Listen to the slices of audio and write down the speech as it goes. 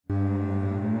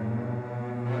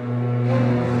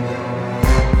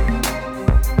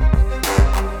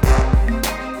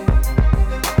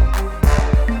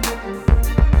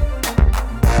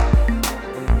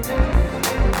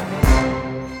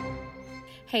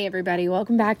Hey everybody,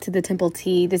 welcome back to the Temple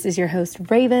Tea. This is your host,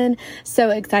 Raven. So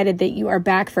excited that you are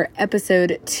back for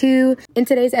episode 2. In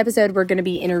today's episode, we're going to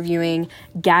be interviewing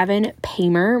Gavan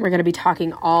Pamer. We're going to be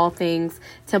talking all things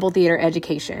Temple Theater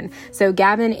education. So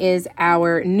Gavan is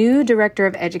our new director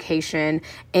of education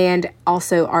and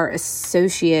also our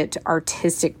associate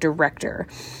artistic director.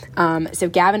 So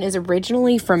Gavan is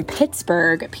originally from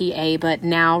Pittsburgh, PA, but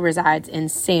now resides in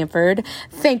Sanford.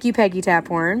 Thank you, Peggy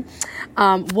Taphorn.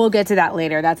 We'll get to that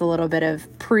later. That's a little bit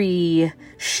of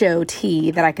pre-show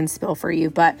tea that I can spill for you.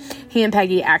 But he and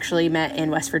Peggy actually met in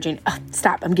West Virginia. Oh,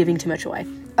 stop. I'm giving too much away.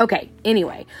 Okay,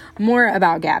 anyway, more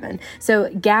about Gavan. So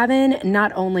Gavan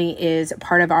not only is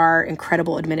part of our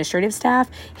incredible administrative staff,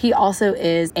 he also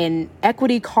is an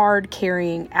equity card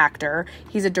carrying actor.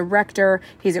 He's a director,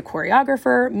 he's a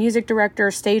choreographer, music director,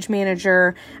 stage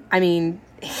manager. I mean,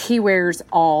 he wears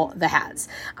all the hats.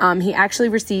 He actually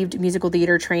received musical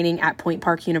theater training at Point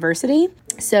Park University.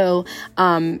 So,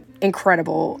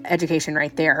 incredible education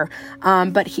right there.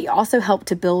 But he also helped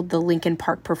to build the Lincoln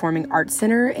Park Performing Arts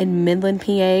Center in Midland,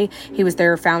 PA. He was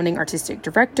their founding artistic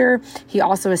director. He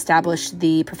also established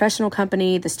the professional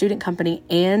company, the student company,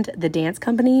 and the dance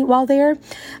company while there.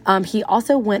 He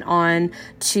also went on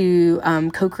to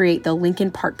co-create the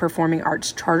Lincoln Park Performing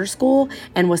Arts Charter School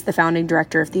and was the founding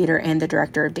director of theater and the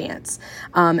director of dance.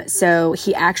 So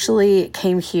he actually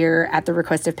came here at the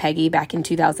request of Peggy back in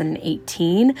 2018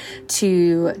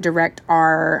 to direct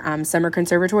our summer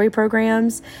conservatory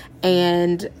programs,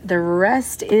 and the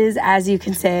rest is, as you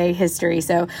can say, history.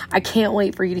 So I can't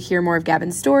wait for you to hear more of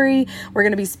Gavan's story. We're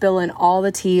going to be spilling all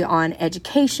the tea on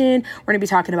education. We're going to be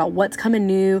talking about what's coming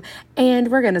new, and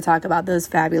we're going to talk about those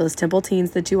fabulous Temple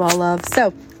teens that you all love.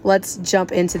 So let's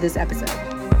jump into this episode.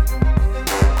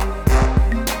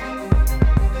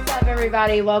 What's up,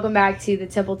 everybody? Welcome back to the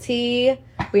Temple Tea.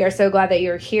 We are so glad that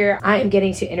you're here. I am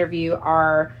getting to interview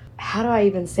our, how do I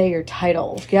even say your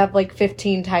title? You have like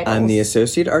 15 titles. I'm the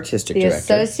Associate Artistic Director.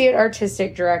 The Associate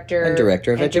Artistic Director. And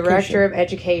Director of Education. Director of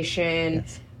Education.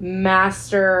 Yes.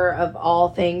 Master of all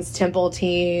things Temple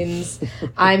teens.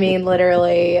 I mean,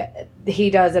 literally, he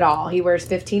does it all. He wears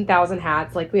 15,000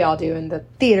 hats like we all do in the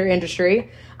theater industry.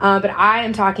 But I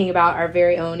am talking about our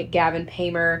very own Gavan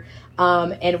Pamer.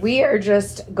 And we are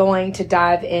just going to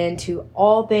dive into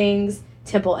all things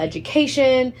Temple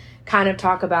education, kind of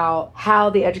talk about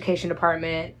how the education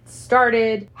department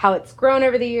started, how it's grown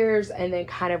over the years, and then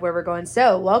kind of where we're going.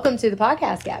 So welcome to the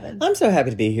podcast, Gavan. I'm so happy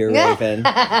to be here, Raven.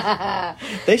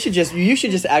 You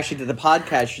should just actually, the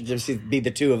podcast should just be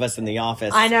the two of us in the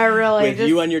office. I know, really. With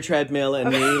you on your treadmill and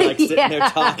me like sitting there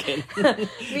talking.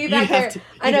 Me back there.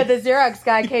 I know, the Xerox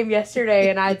guy came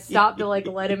yesterday and I stopped to like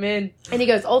let him in. And he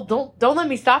goes, oh, don't let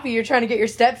me stop you. You're trying to get your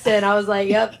steps in. I was like,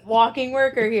 yep, walking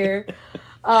worker here.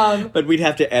 But we'd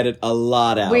have to edit a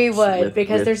lot out. We would,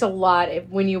 because there's a lot.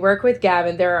 When you work with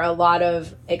Gavan, there are a lot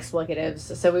of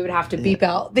explicatives, so we would have to beep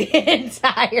out the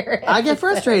entire episode. I get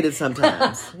frustrated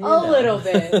sometimes. A little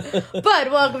bit. But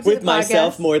welcome to the podcast. With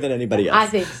myself more than anybody else. I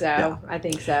think so. Yeah. I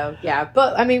think so. Yeah.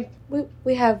 But, I mean,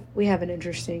 we have an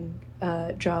interesting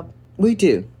job. We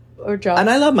do. Or job. And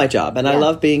I love my job, and I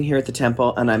love being here at the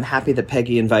Temple, and I'm happy that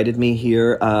Peggy invited me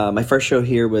here. My first show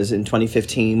here was in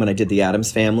 2015 when I did The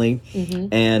Addams Family,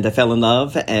 and I fell in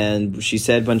love, and she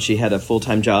said when she had a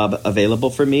full-time job available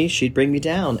for me, she'd bring me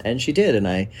down, and she did, and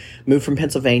I moved from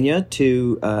Pennsylvania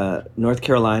to North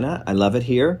Carolina. I love it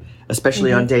here.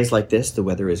 Especially on days like this, the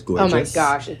weather is gorgeous. Oh my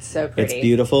gosh, it's so pretty. It's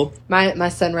beautiful. My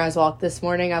sunrise walk this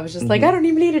morning, I was just like, I don't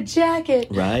even need a jacket.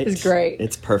 Right. It's great.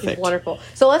 It's perfect. It's wonderful.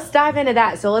 So let's dive into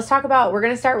that. So let's talk about, we're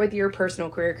going to start with your personal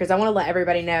career because I want to let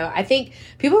everybody know. I think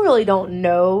people really don't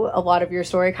know a lot of your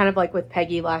story, kind of like with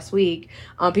Peggy last week.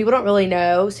 People don't really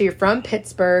know. So you're from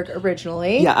Pittsburgh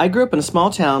originally. Yeah, I grew up in a small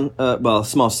town,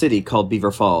 small city called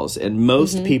Beaver Falls. And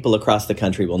most people across the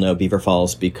country will know Beaver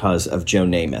Falls because of Joe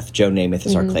Namath. Joe Namath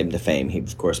is our claim to fame. He,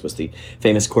 of course, was the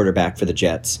famous quarterback for the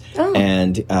Jets. Oh.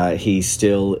 And he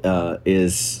still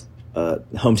is a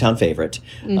hometown favorite.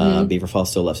 Beaver Falls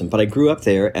still loves him. But I grew up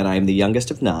there, and I'm the youngest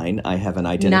of 9. I have an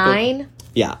identical... 9?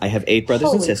 Yeah, I have 8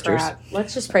 brothers and sisters. Crap.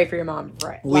 Let's just pray for your mom.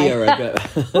 Right. We are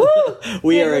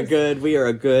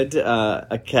a good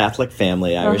Catholic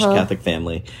family, Irish Catholic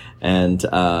family. And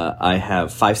I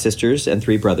have 5 sisters and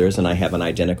 3 brothers, and I have an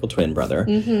identical twin brother.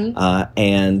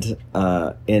 And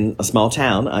in a small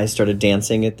town, I started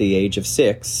dancing at the age of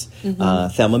 6.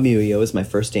 Thelma Muyo is my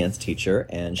first dance teacher,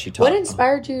 and she taught... What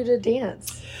inspired you to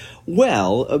dance?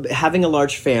 Well, having a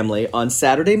large family, on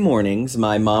Saturday mornings,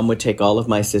 my mom would take all of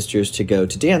my sisters to go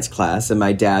to dance class, and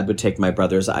my dad would take my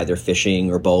brothers either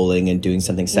fishing or bowling and doing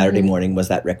something. Saturday morning was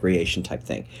that recreation type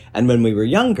thing. And when we were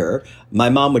younger, my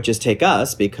mom would just take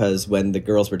us because when the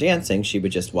girls were dancing, she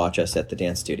would just watch us at the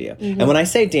dance studio. And when I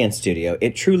say dance studio,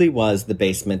 it truly was the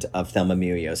basement of Thelma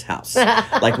Muyo's house.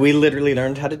 Like, we literally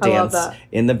learned how to dance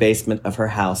in the basement of her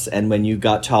house. And when you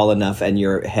got tall enough and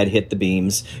your head hit the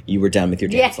beams, you were done with your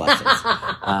dance lessons.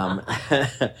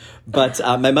 But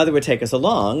my mother would take us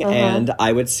along, and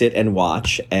I would sit and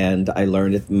watch, and I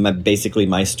learned basically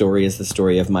my story is the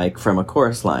story of Mike from a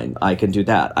chorus line. I can do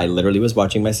that. I literally was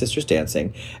watching my sisters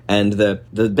dancing, and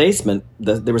the basement,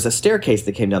 there was a staircase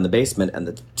that came down the basement, and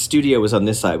the studio was on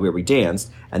this side where we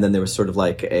danced, and then there was sort of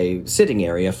like a sitting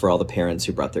area for all the parents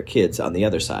who brought their kids on the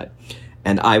other side.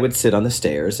 And I would sit on the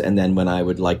stairs, and then when I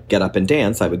would get up and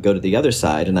dance, I would go to the other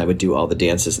side and I would do all the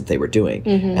dances that they were doing.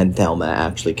 And Thelma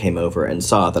actually came over and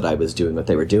saw that I was doing what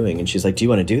they were doing, and she's like, "Do you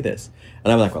want to do this?"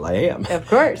 And I'm like, "Well, I am." Of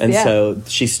course, And so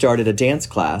she started a dance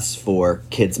class for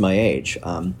kids my age.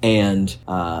 And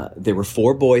there were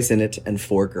 4 boys in it and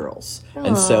 4 girls. Aww.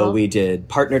 And so we did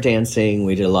partner dancing.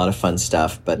 We did a lot of fun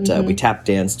stuff. But we tap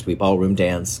danced. We ballroom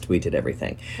danced. We did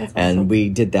everything. That's awesome. And we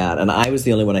did that. And I was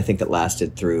the only one, I think, that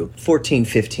lasted through 14,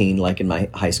 15, like in my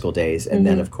high school days. And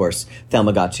then, of course,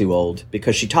 Thelma got too old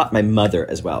because she taught my mother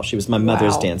as well. She was my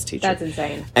mother's dance teacher. That's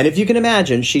insane. And if you can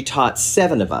imagine, she taught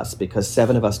 7 of us because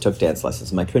 7 of us took dance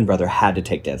lessons. My twin brother had to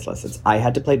take dance lessons. I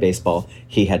had to play baseball.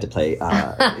 He had to play, he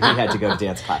had to go to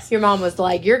dance class. Your mom was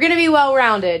like, "You're going to be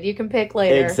well-rounded. You can pick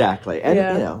later." Exactly. And,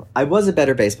 you know, I was a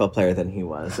better baseball player than he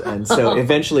was. And so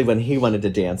eventually when he wanted to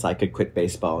dance, I could quit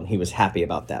baseball. And he was happy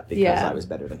about that because I was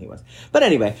better than he was. But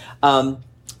anyway,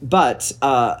 But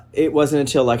it wasn't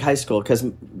until like high school, because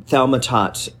Thelma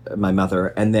taught my mother,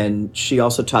 and then she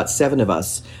also taught 7 of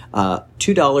us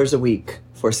 $2 a week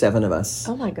for 7 of us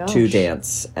to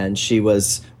dance. And she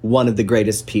was one of the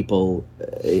greatest people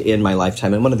in my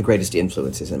lifetime, and one of the greatest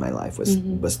influences in my life was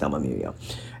Thelma Muyo.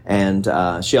 And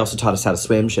she also taught us how to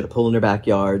swim. She had a pool in her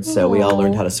backyard, so we all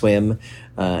learned how to swim.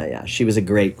 She was a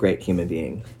great, great human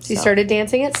being. So you started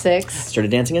dancing at 6.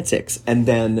 Started dancing at 6. And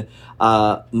then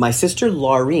my sister,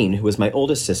 Laureen, who was my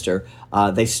oldest sister,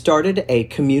 they started a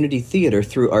community theater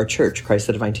through our church, Christ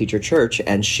the Divine Teacher Church,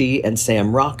 and she and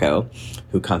Sam Rocco,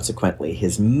 who consequently,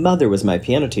 his mother was my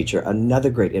piano teacher,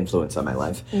 another great influence on my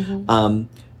life,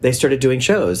 they started doing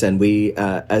shows, and we,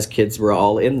 as kids, were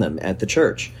all in them at the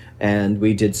church. And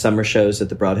we did summer shows at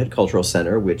the Broadhead Cultural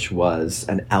Center, which was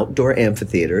an outdoor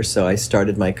amphitheater. So I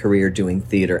started my career doing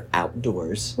theater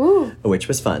outdoors, which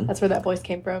was fun. That's where that voice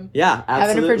came from. Yeah, absolutely.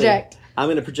 Having to project. I'm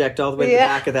going to project all the way to the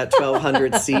back of that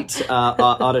 1,200 seat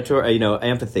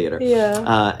amphitheater.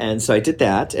 Yeah. And so I did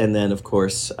that, and then of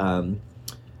course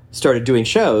started doing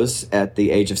shows at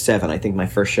the age of 7. I think my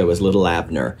first show was Little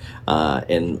Abner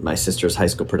in my sister's high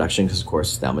school production, because, of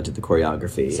course, Thelma did the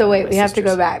choreography. So wait, we have to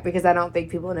go back because I don't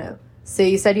think people know. So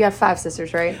you said you have 5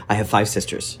 sisters, right? I have 5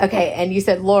 sisters. Okay, and you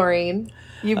said Laureen.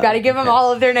 You've got to give them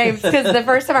all of their names, because the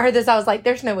first time I heard this, I was like,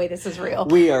 there's no way this is real.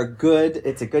 We are good.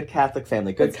 It's a good Catholic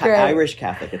family. Good Irish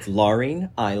Catholic. It's Laureen,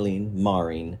 Eileen,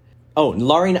 Maureen. Oh,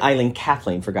 Laureen, Eileen,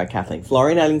 Kathleen. Forgot Kathleen.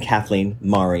 Laureen, Eileen, Kathleen,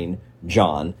 Maureen,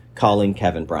 John, Colleen,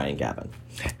 Kevin, Brian, Gavin.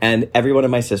 And every one of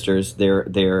my sisters,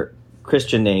 their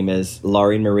Christian name is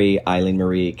Laureen Marie, Eileen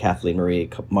Marie, Kathleen Marie,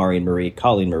 Maureen Marie,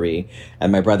 Colleen Marie.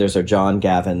 And my brothers are John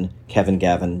Gavin, Kevin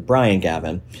Gavin, Brian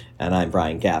Gavin, and I'm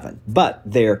Brian Gavin. But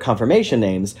their confirmation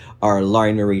names are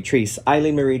Laureen Marie Treese,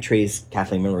 Eileen Marie Treese,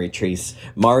 Kathleen Marie Treese,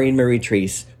 Maureen Marie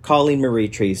Treese, Colleen Marie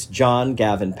Treese, John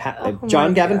Gavin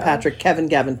Patrick, Kevin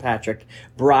Gavin Patrick,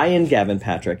 Brian Gavin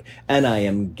Patrick, and I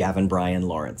am Gavin Brian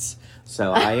Lawrence.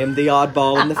 So I am the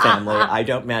oddball in the family. I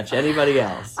don't match anybody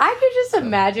else. I could just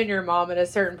imagine your mom at a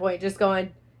certain point just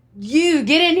going, "You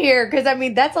get in here," because I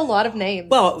mean that's a lot of names.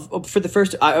 Well, for the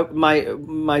first,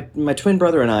 my twin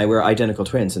brother and I were identical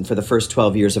twins, and for the first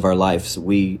 12 years of our lives,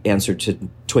 we answered to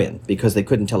twin because they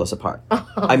couldn't tell us apart.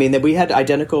 I mean, that we had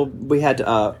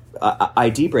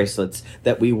ID bracelets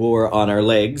that we wore on our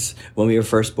legs when we were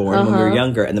first born, when we were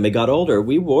younger, and then we got older.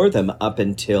 We wore them up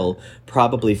until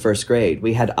probably first grade.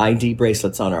 We had ID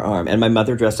bracelets on our arm, and my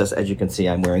mother dressed us. As you can see,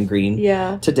 I'm wearing green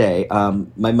today.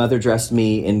 My mother dressed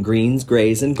me in greens,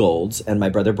 grays, and golds, and my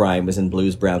brother Brian was in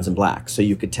blues, browns, and blacks. So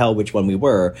you could tell which one we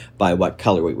were by what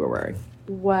color we were wearing.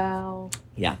 Wow.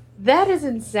 Yeah. That is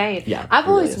insane. Yeah, I've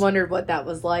always wondered what that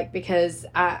was like, because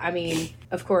I mean,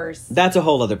 of course, that's a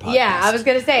whole other podcast. Yeah, I was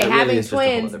going to say having really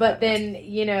twins, but then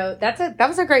that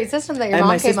was a great system that your mom came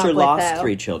up with. And my sister lost though.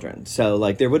 3 children,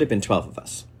 so there would have been 12 of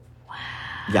us. Wow.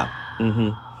 Yeah.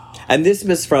 Mm-hmm. And this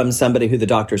was from somebody who the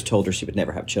doctors told her she would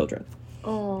never have children.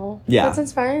 Oh, yeah. That's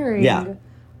inspiring. Yeah.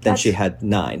 Then she had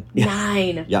 9.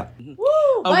 9. Yeah. Woo!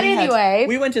 But anyway.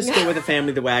 We went to school with a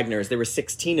family, the Wagners. There were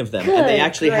 16 of them. Good and they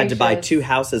actually had to buy gracious. 2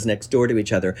 houses next door to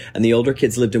each other. And the older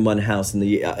kids lived in one house, and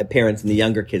the parents and the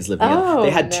younger kids lived in the other.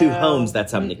 They had 2 homes.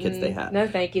 That's how many kids they had. No,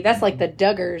 thank you. That's like the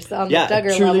Duggars on Yeah, the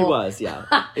Duggar it truly level. was.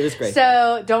 Yeah. It was great.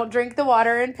 So don't drink the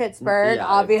water in Pittsburgh, Yeah.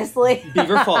 obviously.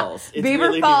 Beaver Falls. It's Beaver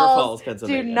really Falls. Beaver Falls,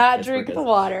 Pennsylvania. Do not Pittsburgh drink is. the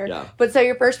water. Yeah. But so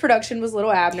your first production was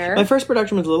Little Abner. My first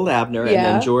production was Little Abner, and Yeah.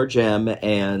 then George M.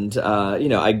 And,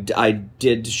 I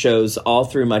did shows all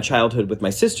through my childhood with my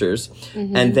sisters.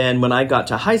 Mm-hmm. And then when I got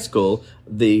to high school,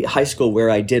 the high school where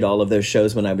I did all of those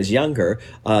shows when I was younger,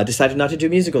 decided not to do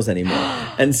musicals anymore.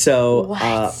 And so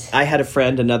I had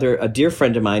a dear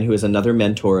friend of mine who is another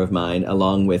mentor of mine,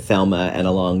 along with Thelma and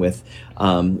along with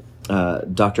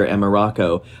Dr. Emma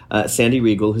Rocco. Sandy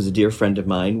Regal, who's a dear friend of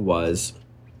mine, was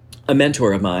a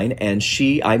mentor of mine, and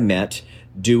I met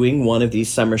doing one of these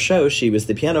summer shows. She was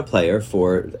the piano player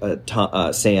for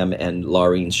Sam and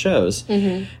Laureen's shows.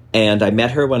 Mm-hmm. And I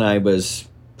met her when I was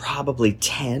probably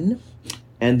 10.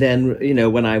 And then,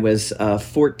 when I was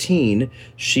 14,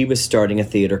 she was starting a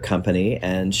theater company,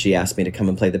 and she asked me to come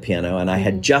and play the piano. And I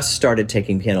had just started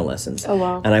taking piano lessons. Oh,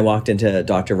 wow. And I walked into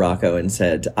Dr. Rocco and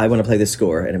said, I want to play the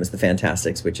score. And it was the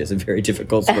Fantastics, which is a very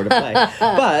difficult score to play.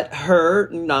 But her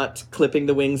not clipping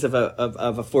the wings of a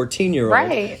 14-year-old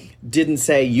Right. didn't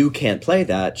say, you can't play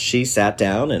that. She sat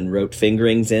down and wrote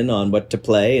fingerings in on what to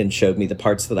play and showed me the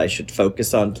parts that I should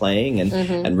focus on playing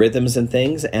and rhythms and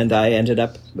things. And I ended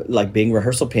up being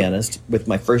rehearsal pianist with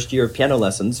my first year of piano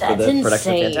lessons for the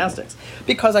production of Fantastics,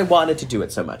 because I wanted to do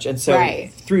it so much. And so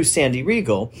through Sandy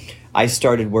Regal, I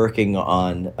started working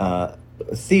on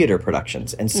theater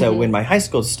productions. And so when my high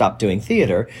school stopped doing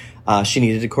theater, she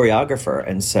needed a choreographer.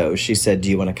 And so she said, do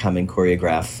you want to come and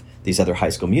choreograph these other high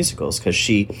school musicals? Because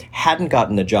she hadn't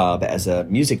gotten a job as a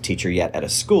music teacher yet at a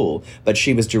school, but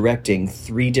she was directing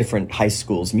 3 different high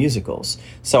schools musicals.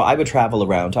 So I would travel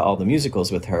around to all the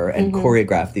musicals with her and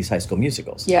choreograph these high school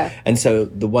musicals. Yeah. And so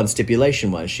the one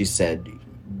stipulation was, she said,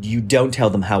 you don't tell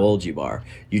them how old you are.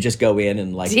 You just go in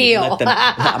and deal. let them.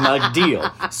 I'm like,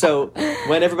 deal. So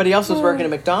when everybody else was working at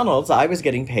McDonald's, I was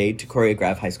getting paid to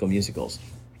choreograph high school musicals.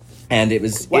 And it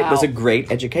was a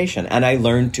great education. And I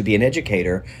learned to be an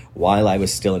educator while I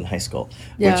was still in high school,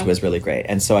 which was really great.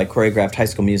 And so I choreographed high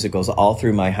school musicals all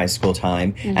through my high school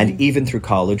time and even through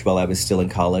college while I was still in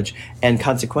college. And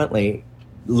consequently,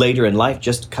 later in life,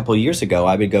 just a couple of years ago,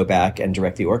 I would go back and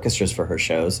direct the orchestras for her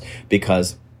shows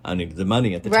because I needed the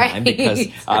money at the time because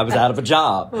I was out of a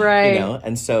job. Right.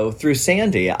 And so through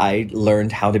Sandy, I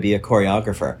learned how to be a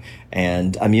choreographer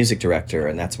and a music director,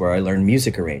 and that's where I learned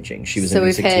music arranging. She was a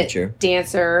music teacher.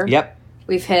 Dancer. Yep.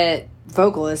 We've hit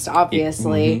vocalist,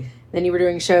 obviously. Then you were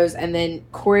doing shows and then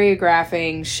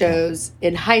choreographing shows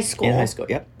in high school. In high school,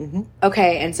 yep.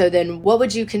 Okay, and so then what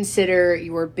would you consider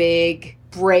your big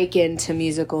break into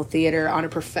musical theater on a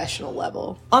professional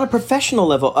level? On a professional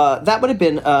level, that would have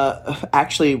been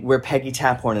actually where Peggy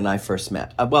Taphorn and I first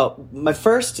met. Well, my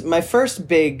first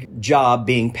big job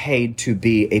being paid to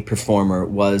be a performer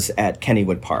was at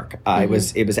Kennywood Park. It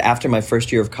was after my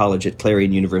first year of college at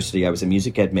Clarion University. I was a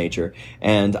music ed major,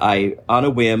 and I, on a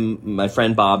whim, my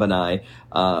friend Bob and I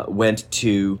went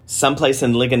to someplace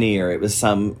in Ligonier. It was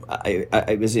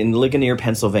I was in Ligonier,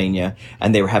 Pennsylvania,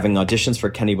 and they were having auditions for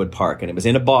Kennywood Park, and it was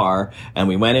in a bar, and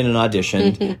we went in and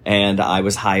auditioned, and I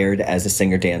was hired as a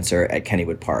singer-dancer at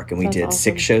Kennywood Park, and we did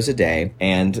awesome. 6 shows a day,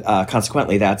 and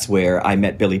consequently, that's where I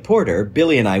met Billy Porter.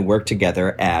 Billy and I worked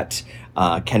together at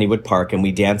Kennywood Park, and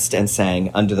we danced and sang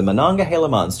under the Monongahela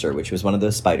Monster, which was one of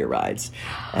those spider rides,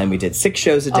 and we did 6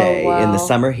 shows a day in the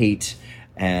summer heat.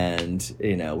 And,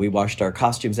 we washed our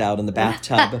costumes out in the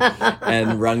bathtub and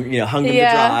hung them to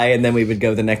dry. And then we would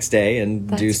go the next day and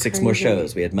do 6 more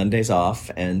shows. We had Mondays off,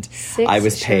 and I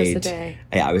was paid. Shows a day.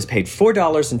 Yeah, I was paid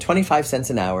 $4.25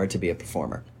 an hour to be a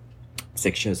performer.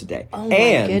 6 shows a day. Oh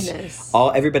my goodness.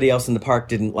 Everybody else in the park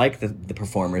didn't like the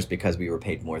performers because we were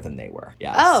paid more than they were.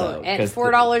 Yeah. And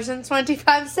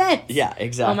 $4.25. Yeah,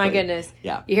 exactly. Oh my goodness.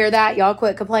 Yeah. You hear that? Y'all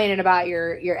quit complaining about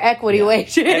your equity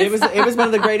wages. And it was one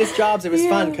of the greatest jobs. It was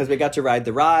fun because we got to ride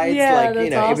the rides. Yeah,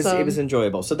 that's awesome. It was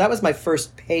enjoyable. So that was my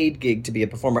first paid gig to be a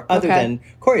performer other than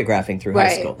choreographing through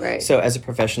high school. Right. So as a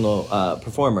professional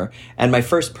performer. And my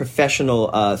first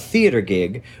professional theater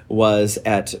gig was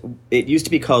it used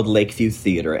to be called Lakeview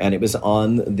Lakeview Theater, and it was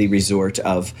on the resort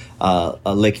of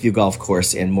a Lakeview Golf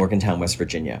Course in Morgantown, West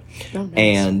Virginia. Oh, nice.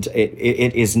 And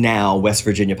it is now West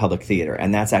Virginia Public Theater,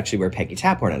 and that's actually where Peggy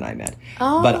Taphorn and I met.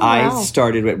 Oh, but wow.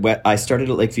 I started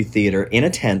at Lakeview Theater in a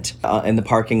tent in the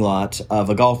parking lot of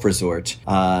a golf resort,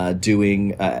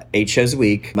 doing 8 shows a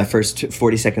week. My first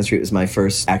 42nd Street was my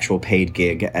first actual paid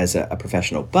gig as a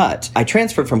professional. But I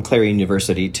transferred from Clarion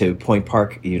University to Point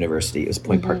Park University. It was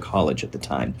Point Park College at the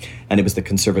time, and it was the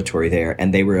conservatory there,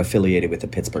 and they were affiliated with the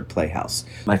Pittsburgh Playhouse.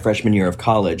 My freshman year of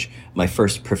college, my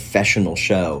first professional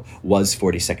show was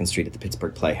 42nd Street at the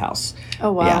Pittsburgh Playhouse.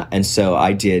 Oh, wow. Yeah, and so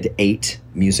I did 8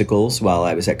 musicals while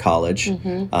I was at college.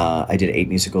 I did 8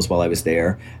 musicals while I was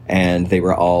there, and they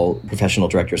were all professional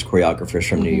directors, choreographers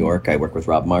from New York. I worked with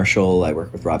Rob Marshall, I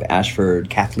worked with Rob Ashford,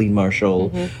 Kathleen Marshall,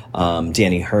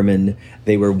 Danny Herman.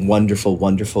 They were wonderful,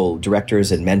 wonderful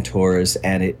directors and mentors,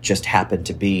 and it just happened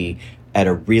to be at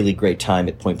a really great time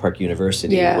at Point Park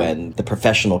University when the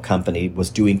professional company was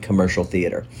doing commercial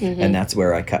theater. And that's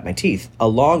where I cut my teeth,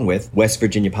 along with West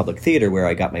Virginia Public Theater, where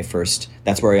I got my first,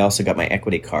 that's where I also got my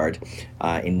equity card.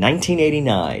 In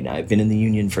 1989, I've been in the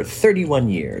union for 31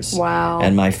 years. Wow.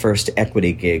 And my first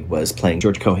equity gig was playing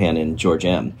George Cohan and George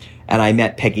M. And I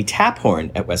met Peggy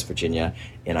Taphorn at West Virginia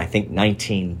in, I think,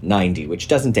 1990, which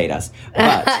doesn't date us.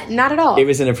 But not at all. It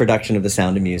was in a production of The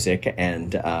Sound of Music,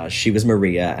 and she was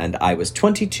Maria, and I was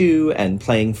 22 and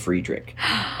playing Friedrich.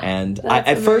 And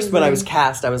at first, when I was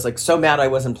cast, I was like so mad I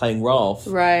wasn't playing Rolf.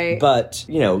 Right. But,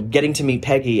 you know, getting to meet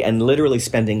Peggy and literally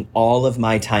spending all of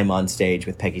my time on stage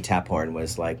with Peggy Taphorn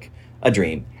was like a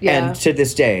dream. Yeah. And to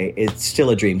this day, it's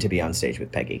still a dream to be on stage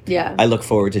with Peggy. Yeah. I look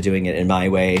forward to doing it in my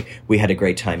way. We had a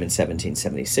great time in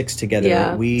 1776 together.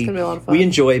 Yeah, we, it's gonna be a lot of fun. We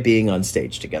enjoy being on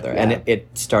stage together. Yeah. And it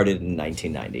started in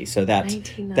 1990. So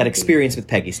that experience with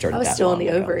Peggy started I was that still in long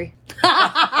the ago. ovary.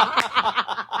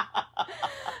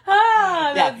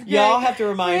 Yeah, y'all have to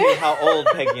remind me how old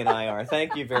Peggy and I are.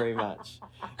 Thank you very much.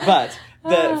 But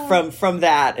from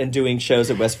that and doing shows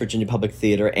at West Virginia Public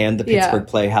Theater and the Pittsburgh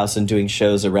Playhouse and doing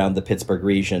shows around the Pittsburgh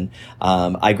region,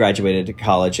 I graduated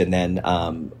college, and then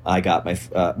I got my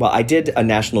I did a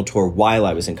national tour while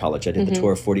I was in college. I did the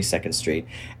tour of 42nd Street,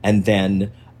 and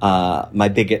then my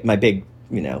big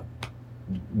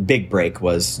big break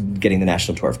was getting the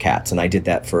national tour of Cats, and I did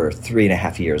that for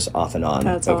 3.5 years off and on.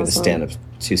 That's over awesome. the span of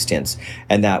 2 stints.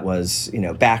 And that was,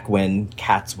 back when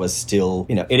Cats was still,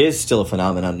 it is still a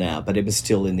phenomenon now, but it was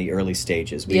still in the early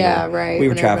stages. We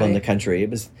were traveling the country. It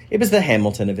was the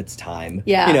Hamilton of its time.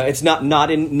 Yeah. It's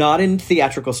not in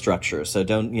theatrical structure, so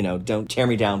don't tear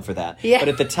me down for that. Yeah. But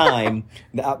at the time,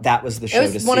 that was the show to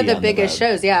see. It was one of the biggest road.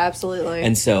 shows. Yeah, absolutely.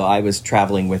 And so I was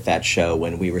traveling with that show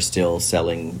when we were still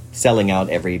selling out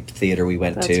every theater we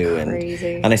went to.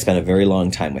 Crazy. And I spent a very long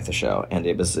time with the show, and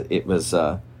it was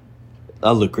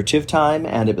a lucrative time,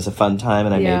 and it was a fun time,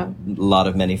 and I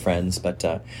made many friends. But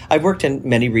I've worked in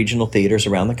many regional theaters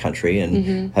around the country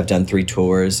and have done 3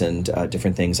 tours and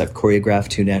different things. I've choreographed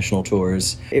 2 national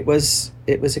tours. It was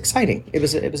exciting. It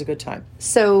was a good time.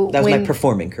 So that was my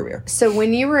performing career. So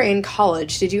when you were in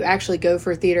college, did you actually go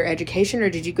for theater education, or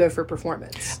did you go for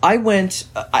performance? I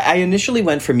initially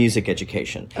went for music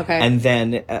education. Okay. And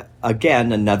then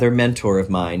again, another mentor of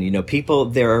mine,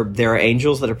 there are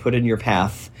angels that are put in your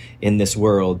path in this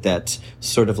world that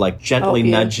sort of like gently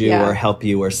nudge you or help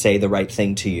you or say the right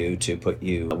thing to you to put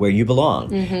you where you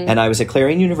belong. And I was at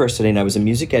Clarion University, and I was a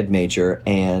music ed major,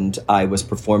 and I was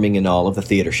performing in all of the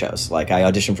theater shows. Like, I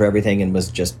auditioned for everything and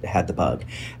had the bug.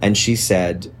 And she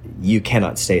said, you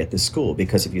cannot stay at this school,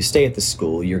 because if you stay at this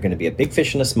school, you're going to be a big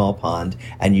fish in a small pond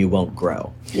and you won't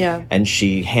grow. Yeah. And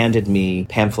she handed me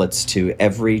pamphlets to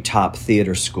every top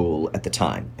theater school at the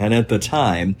time. And at the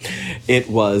time, it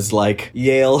was like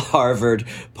Yale, Harvard,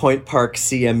 Point Park,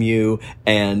 CMU,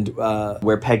 and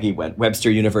where Peggy went, Webster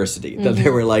University.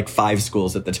 There were like 5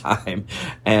 schools at the time.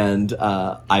 And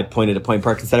I pointed at Point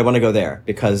Park and said, I want to go there,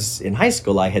 because in high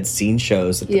school I had seen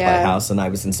shows at the Playhouse, and I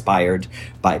was inspired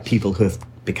by people who have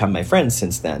become my friends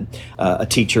since then. A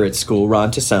teacher at school,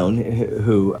 Ron Tassone,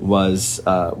 who was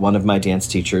one of my dance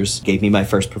teachers, gave me my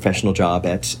first professional job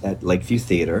at Lakeview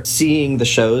Theater. Seeing the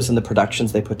shows and the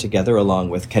productions they put together,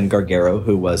 along with Ken Gargaro,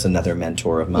 who was another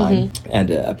mentor of mine and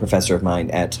a professor of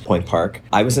mine at Point Park,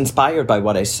 I was inspired by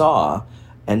what I saw.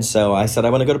 And so I said, I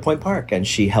want to go to Point Park. And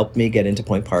she helped me get into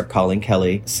Point Park. Colleen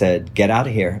Kelly said, get out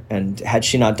of here. And had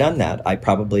she not done that, I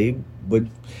probably would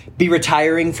be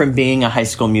retiring from being a high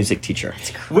school music teacher,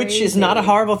 which is not a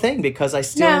horrible thing, because I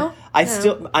still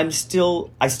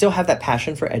have that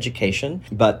passion for education,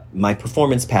 but my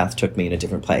performance path took me in a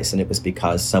different place. And it was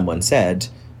because someone said,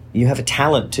 you have a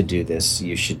talent to do this,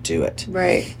 you should do it.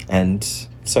 Right. And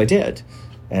so I did.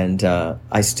 And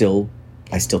I still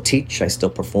teach, I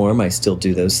still perform, I still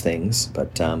do those things.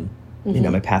 But, you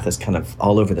know, my path is kind of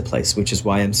all over the place, which is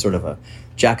why I'm sort of a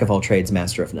jack of all trades,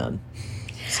 master of none.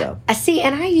 So I see,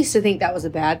 and I used to think that was a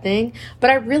bad thing, but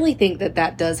I really think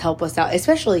that does help us out,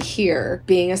 especially here,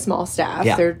 being a small staff.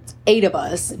 Yeah. There's 8 of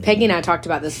us. Peggy and I talked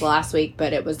about this last week,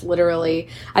 but it was literally,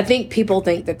 I think people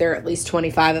think that there are at least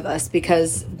 25 of us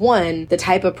because, one, the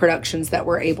type of productions that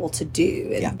we're able to do.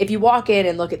 Yeah. If you walk in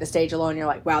and look at the stage alone, you're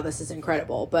like, wow, this is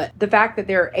incredible. But the fact that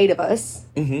there are 8 of us,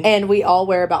 and we all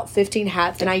wear about 15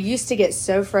 hats, and I used to get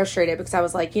so frustrated because I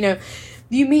was like, you know,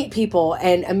 you meet people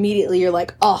and immediately you're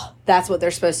like, oh, that's what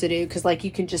they're supposed to do. Because, like,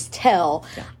 you can just tell.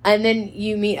 Yeah. And then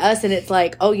you meet us and it's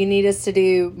like, oh, you need us to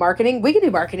do marketing? We can do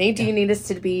marketing. Do you need us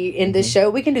to be in this show?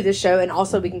 We can do this show. And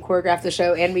also we can choreograph the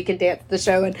show and we can dance the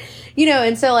show. And, you know,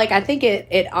 and so, like, I think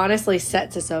it honestly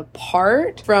sets us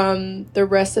apart from the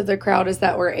rest of the crowd is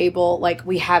that we're able, like,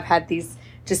 we have had these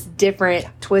just different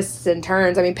twists and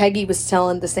turns. I mean, Peggy was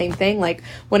telling the same thing. Like,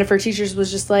 one of her teachers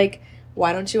was just like,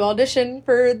 why don't you audition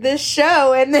for this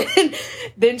show? And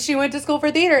then she went to school for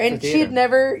theater, and she had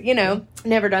never, you know,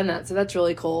 never done that. So that's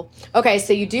really cool. Okay,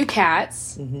 so you do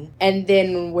Cats, and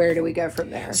then where do we go from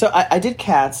there? So I did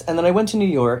Cats, and then I went to New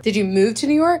York. Did you move to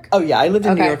New York? Oh, yeah, I lived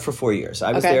in New York for 4 years.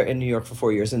 I was there in New York for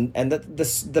 4 years, and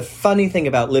the funny thing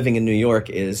about living in New York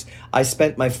is I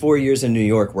spent my 4 years in New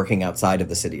York working outside of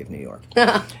the city of New York.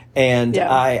 And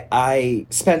I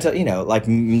spent, you know, like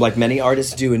many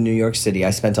artists do in New York City, I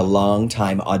spent a long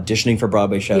time auditioning for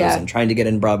Broadway shows and trying to get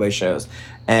in Broadway shows.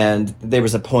 And there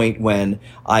was a point when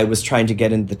I was trying to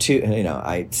get into the 2, you know,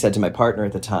 I said to my partner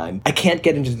at the time, I can't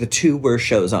get into the 2 worst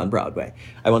shows on Broadway.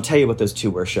 I won't tell you what those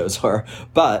 2 worst shows are.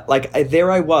 But, like,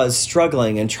 there I was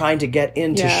struggling and trying to get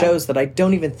into shows that I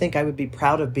don't even think I would be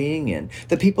proud of being in.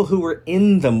 The people who were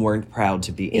in them weren't proud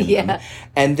to be in them.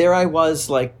 And there I was,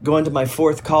 like, going to my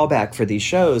 4th callback for these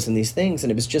shows and these things.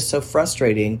 And it was just so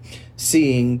frustrating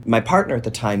seeing my partner at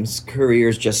the time's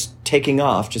careers just taking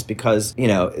off just because, you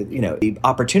know, the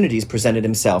opportunities presented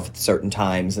himself at certain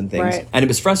times and things. Right. And it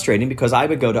was frustrating because I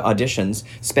would go to auditions,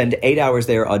 spend 8 hours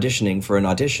there auditioning for an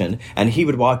audition, and he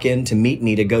would walk in to meet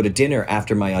me to go to dinner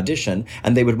after my audition,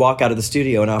 and they would walk out of the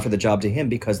studio and offer the job to him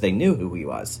because they knew who he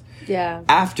was. Yeah.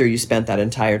 After you spent that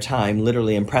entire time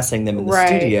literally impressing them in the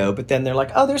studio, but then they're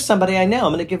like, oh, there's somebody I know.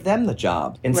 I'm going to give them the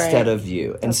job instead of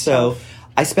you. And so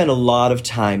I spent a lot of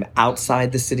time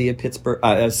outside the city of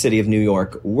Pittsburgh, city of New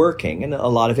York, working, and a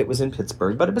lot of it was in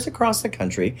Pittsburgh, but it was across the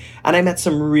country. And I met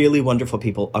some really wonderful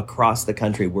people across the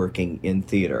country working in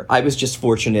theater. I was just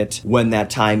fortunate when that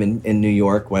time in New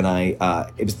York, when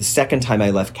it was the second time I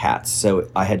left Cats. So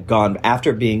I had gone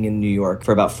after being in New York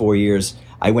for about 4 years.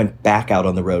 I went back out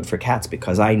on the road for Cats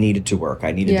because I needed to work.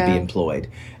 I needed to be employed.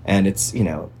 And it's, you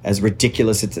know, as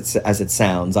ridiculous as it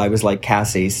sounds, I was like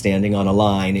Cassie standing on a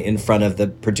line in front of the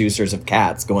producers of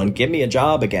Cats going, give me a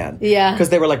job again. Yeah. Because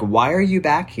they were like, why are you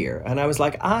back here? And I was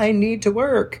like, I need to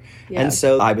work. Yeah. And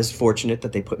so I was fortunate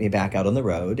that they put me back out on the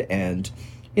road. And,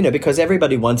 you know, because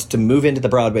everybody wants to move into the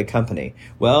Broadway company.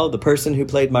 Well, the person who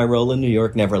played my role in New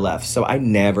York never left, so I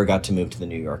never got to move to the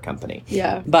New York company.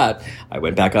 Yeah. But I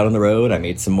went back out on the road, I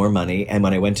made some more money, and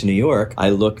when I went to New York,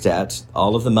 I looked at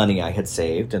all of the money I had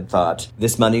saved and thought,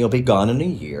 this money will be gone in a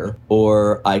year,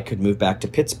 or I could move back to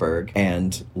Pittsburgh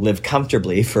and live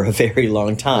comfortably for a very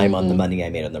long time on the money I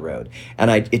made on the road.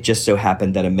 And it just so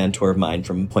happened that a mentor of mine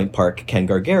from Point Park, Ken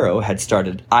Gargaro,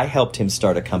 I helped him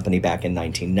start a company back in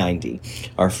 1990.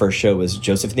 Our first show was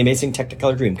Joseph and the Amazing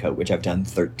Technicolor Dreamcoat, which I've done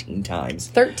 13 times.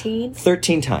 13?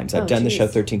 13 times. I've done the show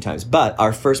 13 times. But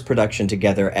our first production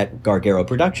together at Gargaro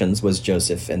Productions was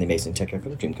Joseph and the Amazing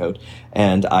Technicolor Dreamcoat.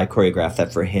 And I choreographed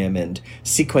that for him and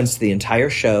sequenced the entire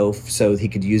show so he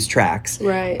could use tracks.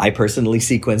 Right. I personally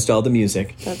sequenced all the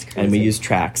music. That's crazy. And we used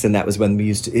tracks. And that was when it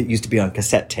used to be on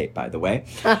cassette tape, by the way.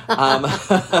 Flip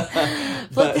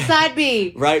to side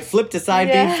B. Right. Flip to side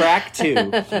B, frac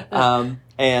 2.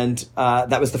 And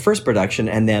that was the first production,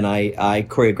 and then I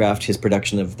choreographed his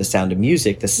production of The Sound of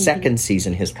Music. The second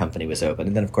season his company was open,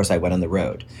 and then, of course, I went on the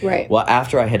road. Right. Well,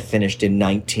 after I had finished in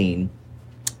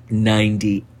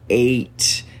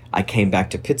 1998, I came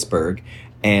back to Pittsburgh,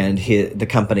 and the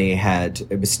company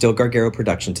it was still Gargaro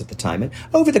Productions at the time. And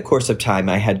over the course of time,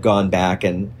 I had gone back,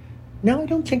 and no, I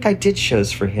don't think I did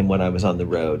shows for him when I was on the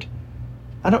road.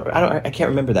 I can't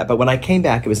remember that. But when I came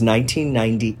back, it was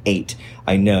 1998.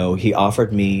 I know he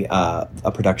offered me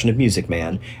a production of Music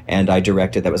Man, and I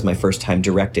directed. That was my first time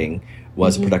directing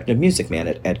was a production of Music Man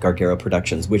at Gargaro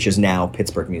Productions, which is now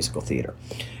Pittsburgh Musical Theater.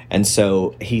 And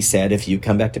so he said, if you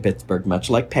come back to Pittsburgh, much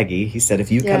like Peggy, he said,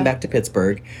 if you come back to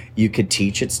Pittsburgh, you could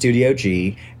teach at Studio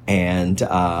G, and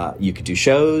you could do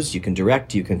shows, you can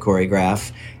direct, you can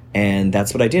choreograph. And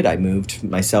that's what I did. I moved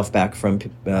myself back from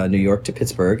New York to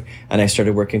Pittsburgh, and I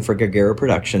started working for Gargaro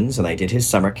Productions, and I did his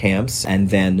summer camps. And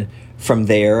then from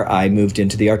there, I moved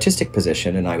into the artistic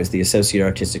position, and I was the associate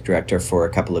artistic director for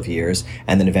a couple of years.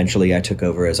 And then eventually I took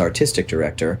over as artistic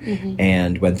director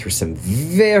and went through some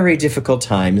very difficult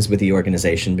times with the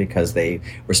organization because they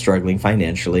were struggling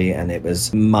financially. And it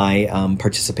was my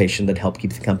participation that helped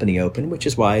keep the company open, which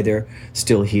is why they're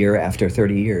still here after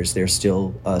 30 years. They're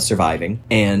still surviving.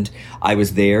 And I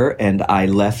was there, and I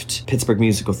left Pittsburgh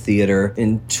Musical Theater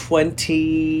in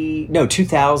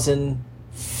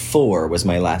 2004 was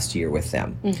my last year with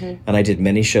them. And I did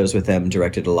many shows with them,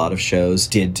 directed a lot of shows,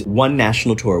 did one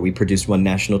national tour. We produced one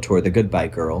national tour, The Goodbye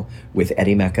Girl, with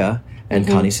Eddie Mecca and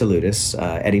Connie Salutis.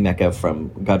 Eddie Mecca,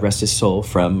 from God Rest His Soul,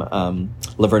 from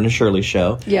Laverne and Shirley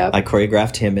show. I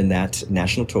choreographed him in that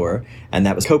national tour, and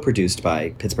that was co-produced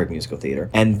by Pittsburgh Musical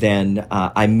Theater. And then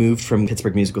I moved from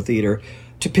Pittsburgh Musical Theater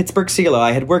to Pittsburgh CLO.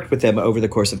 I had worked with them over the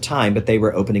course of time, but they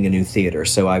were opening a new theater,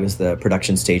 so I was the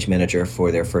production stage manager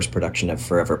for their first production of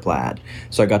Forever Plaid.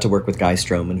 So I got to work with Guy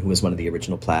Stroman, who was one of the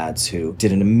original Plaids, who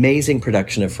did an amazing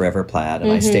production of Forever Plaid,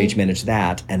 and I stage managed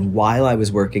that. And while I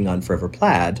was working on Forever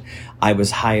Plaid, I was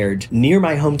hired near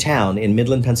my hometown in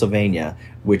Midland, Pennsylvania,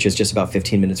 which is just about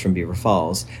 15 minutes from Beaver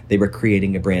Falls. They were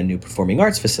creating a brand new performing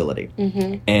arts facility.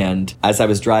 And as I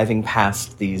was driving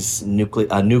past these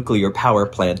nuclear power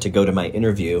plant to go to my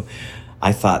interview,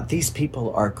 I thought, these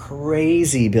people are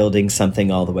crazy building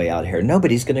something all the way out here.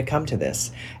 Nobody's going to come to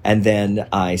this. And then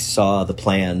I saw the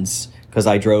plans, because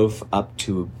I drove up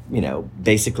to,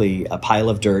 basically a pile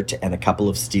of dirt and a couple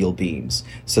of steel beams.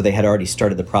 So they had already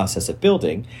started the process of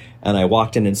building. And I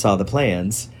walked in and saw the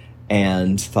plans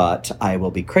and thought, I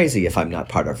will be crazy if I'm not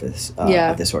part of this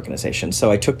organization.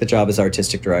 So I took the job as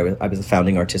artistic director. I was the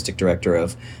founding artistic director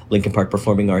of Lincoln Park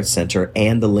Performing Arts Center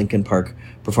and the Lincoln Park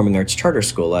Performing Arts Charter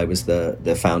School. I was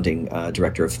the founding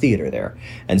director of theater there.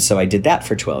 And so I did that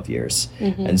for 12 years.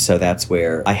 And so that's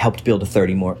where I helped build a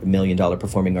 $30 million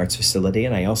performing arts facility.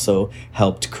 And I also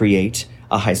helped create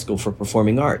a high school for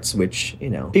performing arts, which,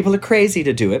 people are crazy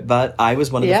to do it, but I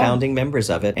was one of the founding members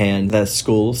of it. And the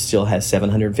school still has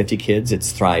 750 kids.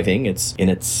 It's thriving.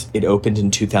 It opened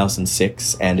in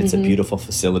 2006, and it's a beautiful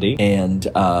facility. And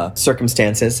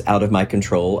circumstances out of my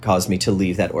control caused me to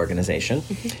leave that organization.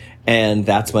 And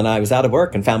that's when I was out of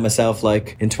work and found myself,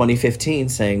 like, in 2015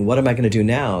 saying, what am I going to do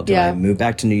now? Do I move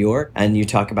back to New York? And you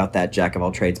talk about that jack of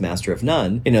all trades, master of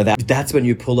none. That's when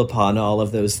you pull upon all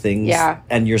of those things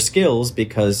and your skills,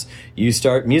 because you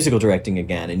start musical directing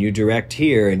again, and you direct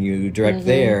here and you direct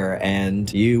there,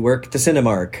 and you work at the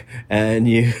Cinemark, and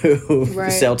you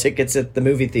sell tickets at the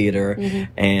movie theater,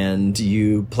 and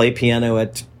you play piano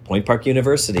at Point Park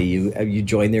University. You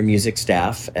join their music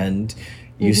staff, and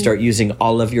you start using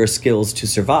all of your skills to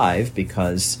survive,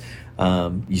 because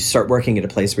you start working at a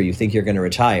place where you think you're going to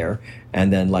retire,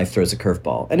 and then life throws a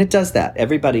curveball. And it does that.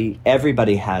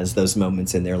 Everybody has those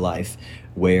moments in their life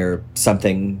where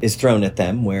something is thrown at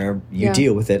them, where you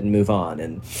deal with it and move on.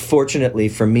 And fortunately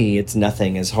for me, it's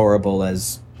nothing as horrible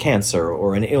as cancer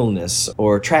or an illness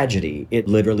or tragedy. It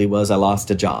literally was, I lost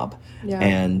a job.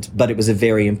 But it was a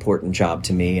very important job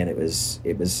to me, and it was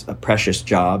a precious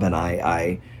job, and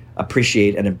I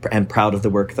appreciate and am proud of the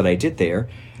work that I did there.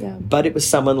 But it was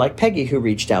someone like Peggy who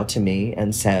reached out to me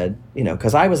and said,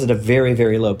 because I was at a very,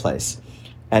 very low place.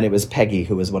 And it was Peggy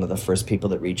who was one of the first people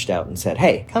that reached out and said,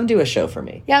 hey, come do a show for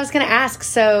me. Yeah, I was going to ask,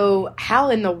 so how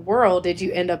in the world did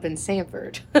you end up in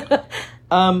Sanford?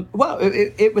 Well,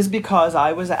 it was because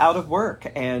I was out of work,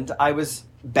 and I was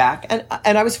back,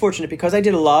 and I was fortunate because I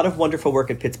did a lot of wonderful work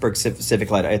at Pittsburgh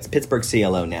Civic Light. It's Pittsburgh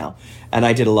CLO now, and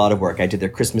I did a lot of work. I did their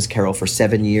Christmas Carol for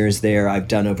 7 years there. I've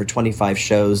done over 25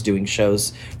 shows, doing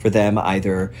shows for them,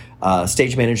 either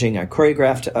stage managing. I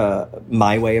choreographed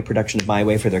My Way, a production of My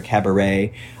Way for their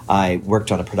cabaret. I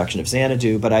worked on a production of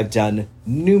Xanadu, but I've done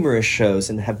numerous shows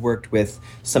and have worked with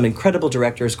some incredible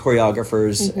directors,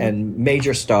 choreographers, and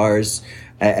major stars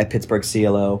at Pittsburgh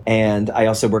CLO. And I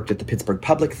also worked at the Pittsburgh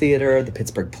Public Theater, the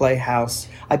Pittsburgh Playhouse.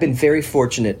 I've been very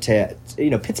fortunate to,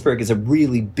 Pittsburgh is a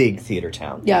really big theater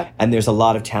town. And there's a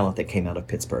lot of talent that came out of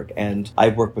Pittsburgh. And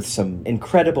I've worked with some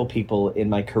incredible people in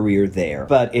my career there.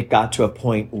 But it got to a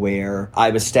point where I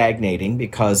was stagnating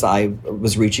because I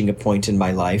was reaching a point in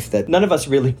my life that none of us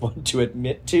really want to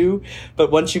admit to. But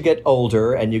once you get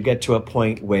older and you get to a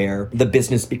point where the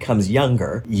business becomes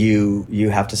younger, you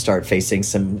have to start facing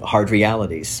some hard realities.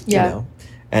 possibilities, Yeah. you know.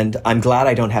 And I'm glad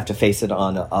I don't have to face it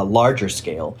on a larger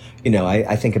scale. You know,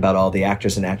 I think about all the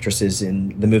actors and actresses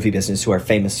in the movie business who are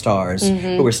famous stars,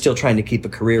 who are still trying to keep a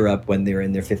career up when they're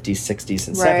in their 50s, 60s,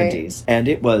 and 70s. And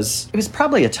it was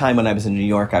probably a time when I was in New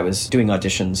York, I was doing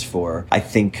auditions for, I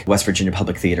think, West Virginia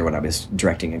Public Theater when I was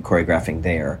directing and choreographing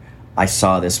there. I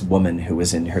saw this woman who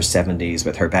was in her 70s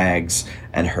with her bags,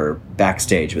 and her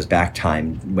backstage was back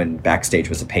time when backstage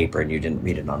was a paper and you didn't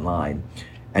read it online.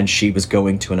 And she was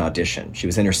going to an audition. She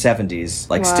was in her 70s,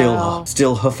 like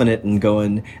still hoofing it and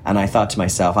going. And I thought to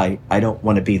myself, I don't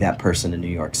want to be that person in New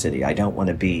York City. I don't want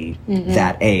to be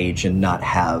that age and not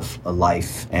have a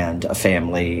life and a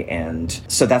family. And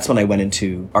so that's when I went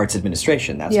into arts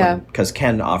administration. That's when, because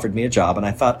Ken offered me a job, and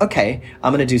I thought, okay,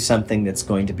 I'm going to do something that's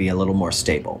going to be a little more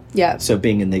stable. Yeah. So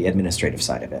being in the administrative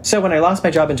side of it. So when I lost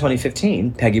my job in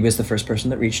 2015, Peggy was the first person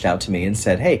that reached out to me and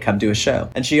said, hey, come do a show.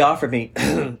 And she offered me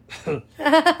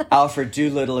Alfred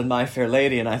Doolittle and My Fair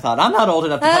Lady, and I thought, I'm not old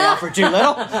enough to play Alfred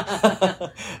Doolittle.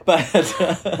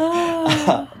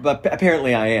 But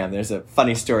apparently I am. There's a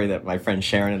funny story that my friend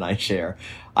Sharon and I share.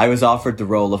 I was offered the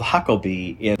role of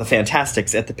Huckleberry in The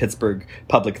Fantastics at the Pittsburgh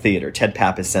Public Theater. Ted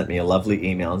Pappas sent me a lovely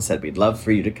email and said, we'd love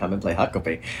for you to come and play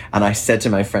Huckleberry. And I said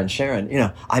to my friend Sharon, you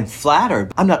know, I'm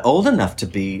flattered. I'm not old enough to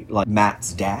be like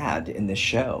Matt's dad in this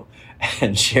show.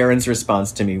 And Sharon's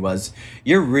response to me was,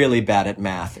 you're really bad at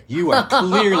math. You are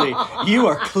clearly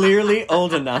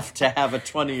old enough to have a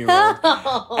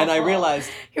 20-year-old. And I realized...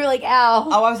 You're like, ow.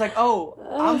 Oh, I was like,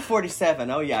 I'm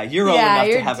 47. Oh, yeah, you're old enough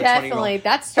to have a 20-year-old.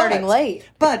 That's starting late.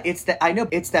 But it's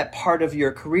that part of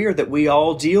your career that we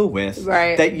all deal with.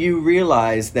 Right. That you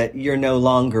realize that you're no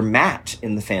longer Matt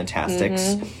in the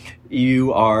Fantastics.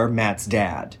 You are Matt's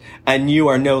dad. And you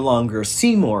are no longer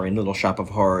Seymour in Little Shop of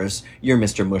Horrors. You're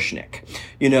Mr. Mushnick.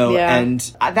 You know, and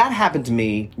that happened to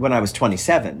me when I was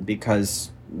 27,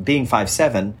 because being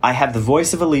 5'7", I have the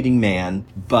voice of a leading man,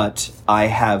 but I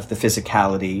have the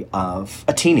physicality of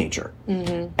a teenager.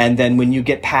 And then when you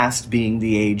get past being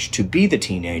the age to be the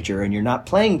teenager and you're not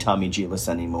playing Tommy Gillis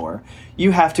anymore,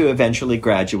 you have to eventually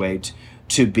graduate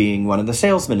to being one of the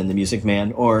salesmen in The Music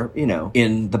Man, or, you know,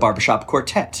 in the Barbershop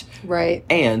Quartet. Right.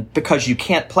 And because you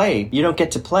don't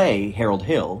get to play Harold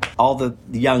Hill, all the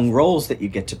young roles that you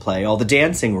get to play, all the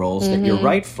dancing roles that you're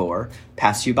right for,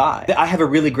 pass you by. I have a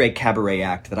really great cabaret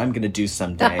act that I'm going to do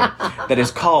someday that is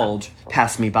called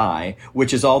Pass Me By,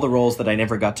 which is all the roles that I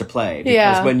never got to play.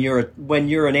 Because when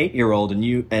you're an 8-year-old and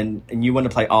you want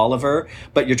to play Oliver,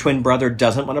 but your twin brother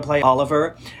doesn't want to play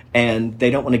Oliver, and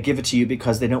they don't want to give it to you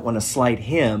because they don't want to slight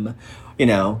him, you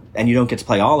know, and you don't get to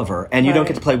play Oliver, and you don't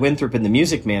get to play Winthrop in The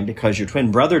Music Man because your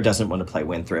twin brother doesn't want to play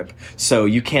Winthrop, so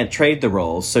you can't trade the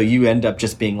roles, so you end up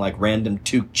just being like random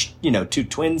two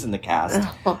twins in the cast.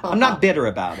 I'm not bitter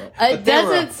about it. It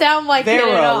doesn't sound like there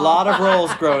were a lot of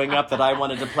roles growing up that I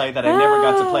wanted to play that I never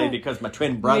got to play because my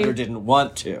twin brother didn't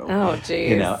want to. Oh, geez.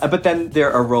 You know, but then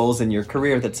there are roles in your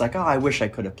career that's like, oh, I wish I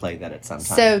could have played that at some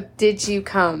time. So did you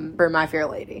come for My Fair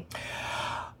Lady?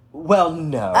 Well,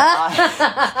 no.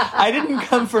 I didn't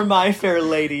come for My Fair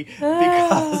Lady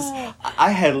because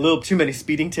I had a little too many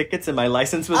speeding tickets and my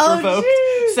license was revoked.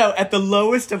 Geez. So at the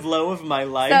lowest of low of my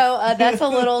life... So that's a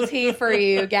little tea for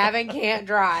you. Gavin can't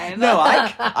drive. No,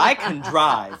 I can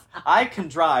drive. I can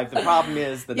drive. The problem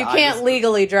is that you can't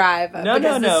legally drive.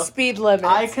 No. Speed limits.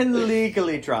 I can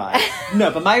legally drive. No,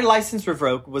 but my license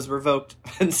was revoked,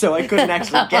 and so I couldn't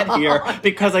actually get here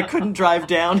because I couldn't drive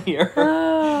down here.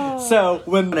 So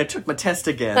when I took my test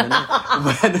again,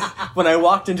 when I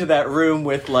walked into that room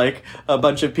with like a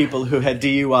bunch of people who had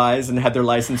DUIs and had their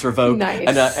license revoked,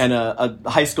 and a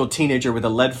high school teenager with a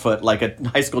lead foot, like a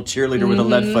high school cheerleader with a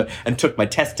lead foot, and took my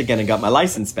test again and got my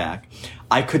license back,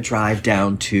 I could drive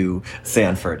down to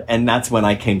Sanford. And that's when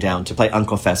I came down to play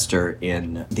Uncle Fester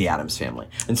in The Addams Family.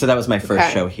 And so that was my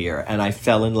first show here. And I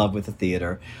fell in love with the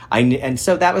theater. And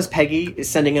so that was Peggy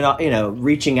sending it,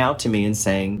 reaching out to me and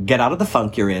saying, get out of the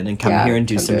funk you're in and come here and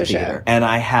do some theater. And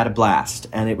I had a blast.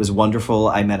 And it was wonderful.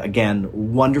 I met,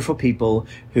 again, wonderful people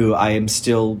who I am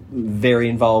still very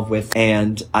involved with.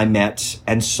 And I met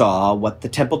and saw what the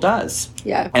Temple does.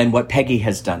 Yeah. And what Peggy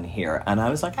has done here. And I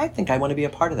was like, I think I want to be a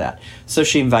part of that. So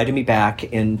she invited me back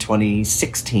in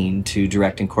 2016 to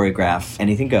direct and choreograph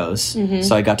Anything Goes.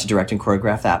 So I got to direct and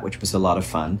choreograph that, which was a lot of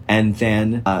fun. And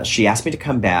then she asked me to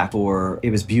come back for, it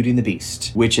was Beauty and the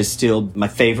Beast, which is still my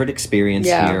favorite experience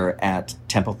here at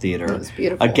Temple Theater. It was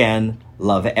beautiful. Again,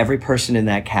 love every person in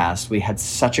that cast. We had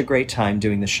such a great time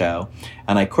doing the show.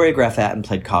 And I choreographed that and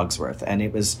played Cogsworth. And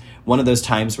it was one of those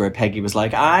times where Peggy was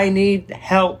like, I need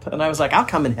help. And I was like, I'll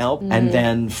come and help. And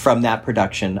then from that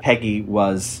production, Peggy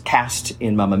was cast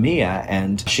in Mamma Mia,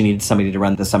 and she needed somebody to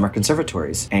run the summer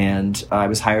conservatories. And I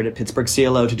was hired at Pittsburgh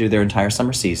CLO to do their entire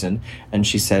summer season. And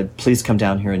she said, please come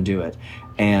down here and do it.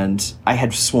 And I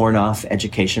had sworn off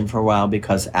education for a while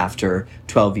because after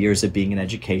 12 years of being in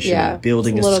education,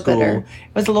 building a school, bitter.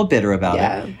 I was a little bitter about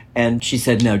it. And she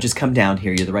said, no, just come down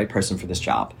here. You're the right person for this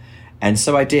job. And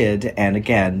so I did, and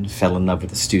again, fell in love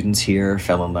with the students here,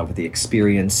 fell in love with the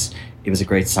experience. It was a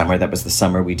great summer. That was the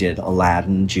summer we did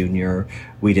Aladdin Jr.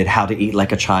 We did How to Eat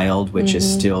Like a Child, which is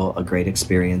still a great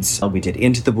experience. We did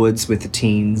Into the Woods with the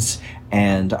teens,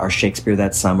 and our Shakespeare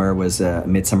that summer was A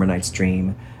Midsummer Night's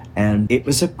Dream. And it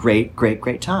was a great, great,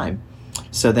 great time.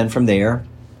 So then from there,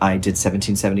 I did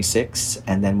 1776,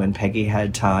 and then when Peggy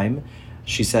had time,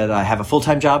 she said, I have a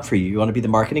full-time job for you. You want to be the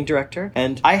marketing director?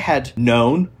 And I had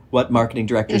known what marketing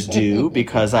directors do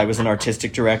because I was an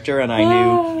artistic director and I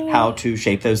knew how to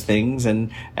shape those things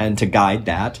and to guide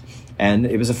that. And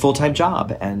it was a full-time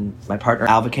job. And my partner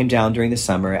Alva came down during the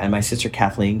summer, and my sister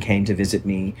Kathleen came to visit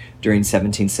me during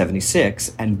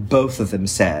 1776. And both of them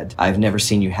said, I've never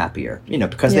seen you happier. You know,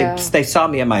 because they saw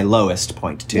me at my lowest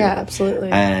point, too. Yeah, absolutely.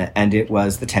 And it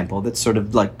was the temple that sort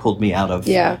of like pulled me out of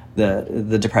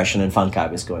the depression and funk I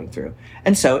was going through.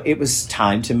 And so it was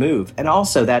time to move. And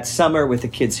also that summer with the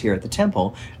kids here at the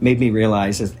temple made me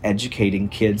realize that educating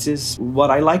kids is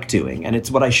what I like doing, and it's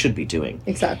what I should be doing.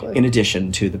 Exactly. In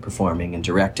addition to the performing and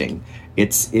directing.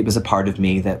 It was a part of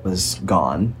me that was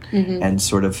gone and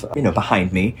sort of,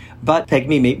 behind me. But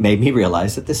Peggy made me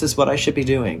realize that this is what I should be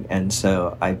doing. And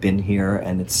so I've been here,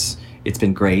 and it's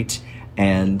been great.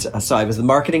 And so I was the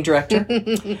marketing director,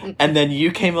 and then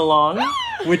you came along,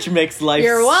 which makes life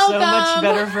so much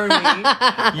better for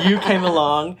me. You came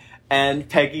along, and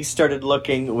Peggy started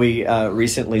looking. We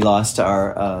recently lost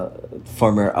our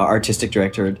former artistic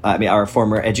director. Our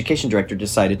former education director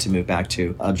decided to move back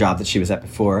to a job that she was at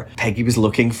before. Peggy was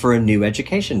looking for a new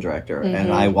education director,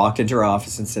 and I walked into her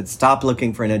office and said, stop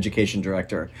looking for an education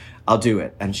director. I'll do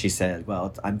it. And she said,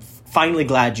 well, I'm finally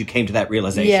glad you came to that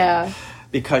realization. Yeah.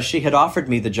 Because she had offered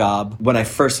me the job when I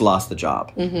first lost the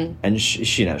job. And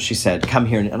she said, come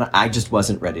here. And I just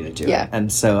wasn't ready to do it. And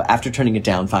so after turning it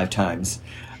down 5 times,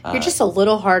 you're just a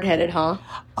little hard-headed, huh?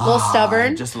 A little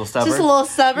stubborn? Just a little stubborn? Just a little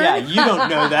stubborn? Yeah, you don't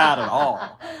know that at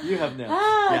all. You have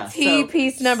no...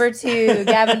 Piece number 2.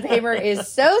 Gavan Pamer is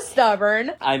so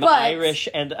stubborn. I'm Irish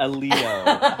and a Leo.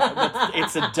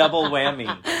 It's a double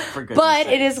whammy, for goodness But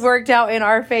sakes. it has worked out in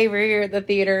our favor here at the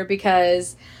theater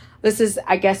because... this is,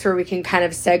 I guess, where we can kind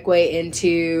of segue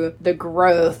into the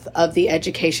growth of the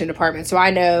education department. So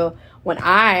I know when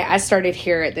I started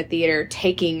here at the theater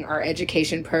taking our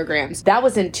education programs, that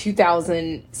was in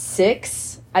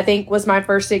 2006, I think, was my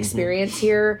first experience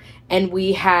here. And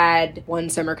we had one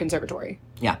summer conservatory.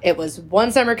 Yeah. It was one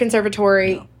summer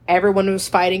conservatory. Yeah. Everyone was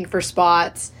fighting for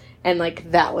spots. And,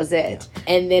 that was it. Yeah.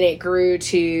 And then it grew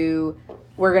to...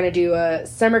 we're going to do a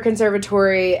summer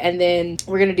conservatory, and then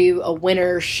we're going to do a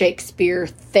winter Shakespeare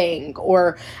thing.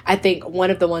 Or I think one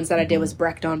of the ones that I did was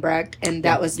Brecht on Brecht, and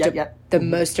that was the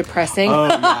most depressing. Oh,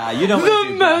 yeah. You don't want to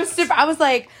do that. I was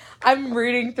like, I'm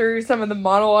reading through some of the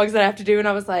monologues that I have to do, and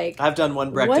I was like... I've done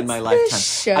one Brecht in my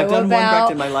lifetime. I've done one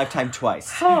Brecht in my lifetime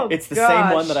twice. Oh, it's the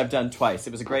same one that I've done twice.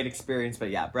 It was a great experience,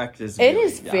 but yeah, Brecht is... It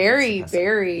is very,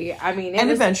 very...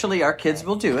 eventually our kids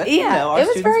will do it. Yeah, it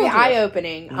was very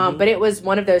eye-opening. But it was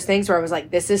one of those things where I was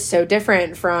like, this is so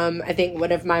different from... I think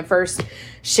one of my first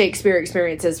Shakespeare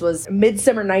experiences was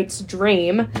Midsummer Night's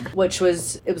Dream, which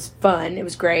was... it was fun. It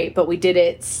was great. But we did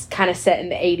it kind of set in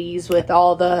the 80s with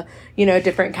all the,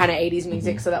 different kind of 80s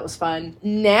music, so that was fun.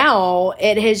 Now,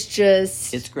 it has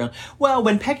just... it's grown. Well,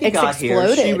 when Peggy got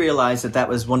here, she realized that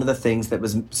was one of the things that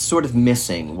was sort of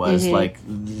missing was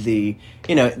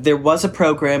there was a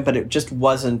program, but it just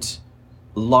wasn't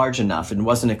large enough and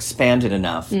wasn't expanded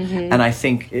enough. And I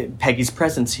think Peggy's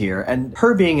presence here, and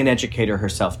her being an educator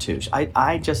herself too,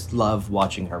 I just love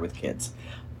watching her with kids.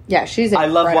 Yeah, she's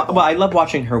incredible. I love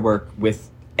watching her work with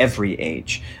every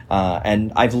age.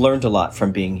 And I've learned a lot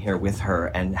from being here with her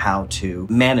and how to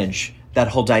manage that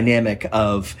whole dynamic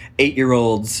of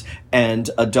 8-year-olds and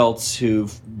adults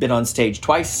who've been on stage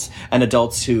twice and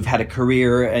adults who've had a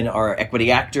career and are equity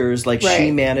actors.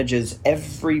 She manages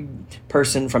every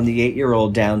person from the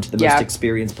 8-year-old down to the most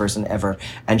experienced person ever.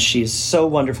 And she's so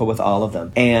wonderful with all of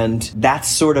them. And that's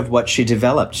sort of what she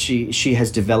developed. She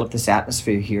has developed this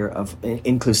atmosphere here of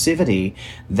inclusivity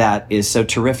that is so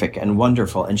terrific and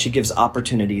wonderful. And she gives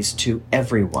opportunities to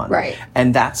everyone. Right.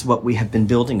 And that's what we have been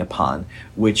building upon,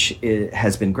 which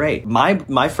has been great.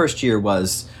 My first year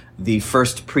was the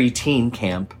first preteen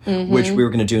camp, which we were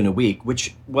going to do in a week,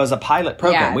 which was a pilot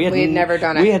program. Yeah, we had never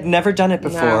done it. We had never done it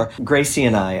before. No. Gracie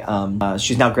and I,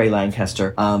 she's now Gray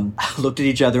Lancaster, looked at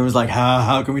each other and was like,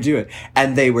 how can we do it?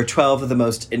 And they were 12 of the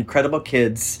most incredible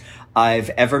kids I've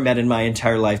ever met in my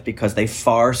entire life, because they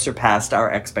far surpassed our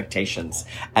expectations,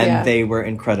 and they were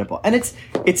incredible. And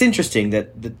it's interesting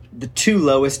that the two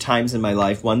lowest times in my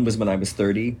life, one was when I was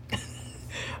 30.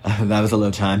 That was a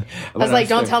low time. I was like,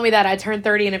 don't tell me that. I turned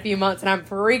 30 in a few months and I'm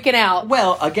freaking out.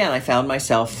 Well, again, I found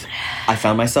myself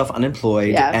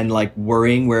unemployed and like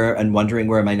worrying and wondering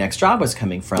where my next job was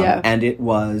coming from. Yeah. And it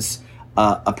was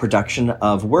a production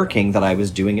of Working that I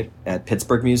was doing at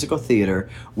Pittsburgh Musical Theater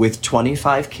with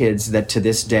 25 kids that to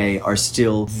this day are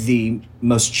still the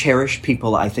most cherished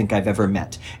people I think I've ever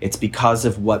met. It's because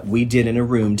of what we did in a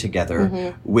room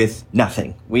together with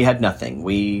nothing. We had nothing.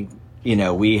 We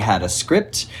had a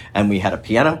script and we had a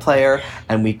piano player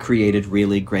and we created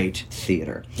really great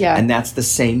theater. Yeah. And that's the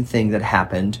same thing that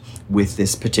happened with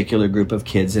this particular group of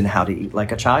kids in How to Eat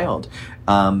Like a Child.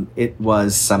 It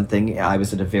was something, I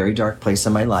was at a very dark place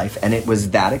in my life, and it was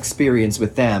that experience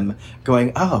with them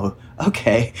going, oh,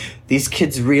 okay, these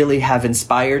kids really have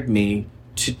inspired me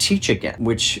to teach again,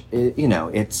 which,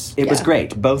 it was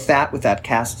great. Both that with that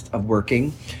cast of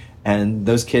Working. And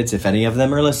those kids, if any of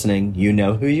them are listening, you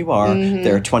know who you are.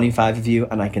 There are 25 of you,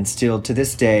 and I can still, to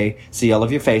this day, see all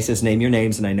of your faces, name your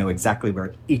names, and I know exactly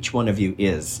where each one of you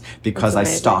is, because I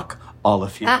stalk all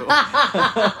of you.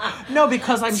 No,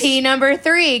 because I'm... T number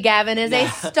 3, Gavin is a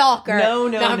stalker. No,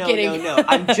 I'm kidding. No.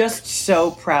 I'm just so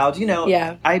proud.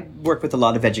 I work with a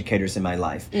lot of educators in my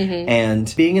life,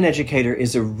 and being an educator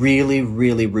is a really,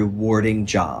 really rewarding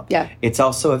job. Yeah. It's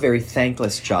also a very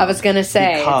thankless job. I was going to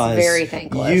say, it's very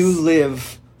thankless. You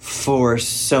live for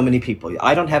so many people.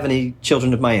 I don't have any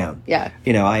children of my own. Yeah.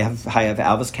 I have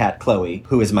Alva's cat, Chloe,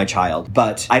 who is my child,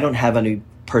 but I don't have any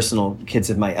personal kids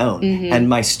of my own. And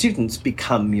my students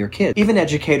become your kids. Even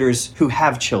educators who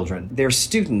have children, they're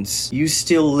students. You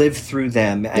still live through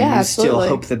them, and you still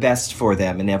hope the best for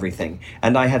them and everything.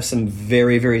 And I have some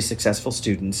very, very successful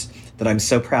students that I'm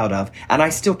so proud of, and I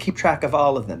still keep track of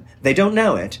all of them. They don't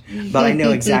know it, but I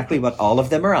know exactly what all of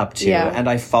them are up to, and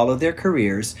I follow their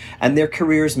careers, and their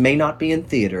careers may not be in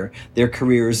theater. Their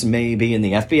careers may be in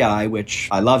the FBI, which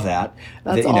I love that.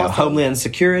 That's awesome. Homeland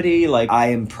Security, I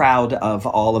am proud of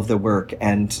all of the work,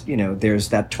 and, there's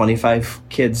that 25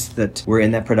 kids that were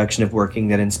in that production of Working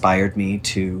that inspired me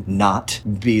to not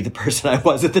be the person I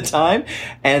was at the time,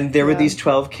 and there were these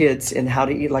 12 kids in How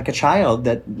to Eat Like a Child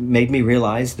that made me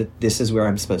realize that this is where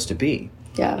I'm supposed to be.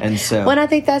 Yeah. And so... Well, and I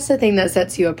think that's the thing that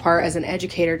sets you apart as an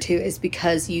educator, too, is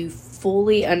because you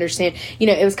fully understand.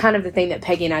 It was kind of the thing that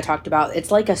Peggy and I talked about.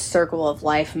 It's like a circle of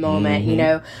life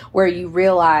moment, where you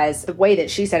realize the way that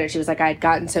she said it, she was like, I had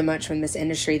gotten so much from this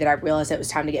industry that I realized it was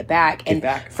time to get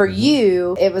back. For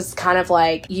you, it was kind of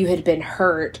like you had been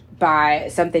hurt by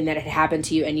something that had happened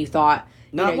to you, and you thought,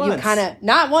 not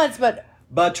once, but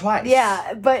twice.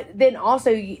 Yeah, but then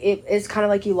also it's kind of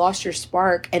like you lost your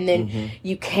spark, and then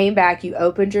you came back, you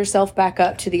opened yourself back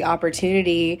up to the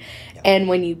opportunity. Yeah. And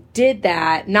when you did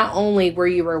that, not only were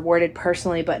you rewarded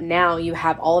personally, but now you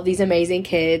have all of these amazing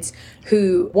kids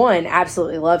who, one,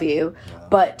 absolutely love you,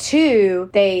 but two,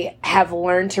 they have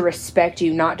learned to respect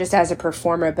you, not just as a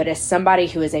performer, but as somebody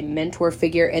who is a mentor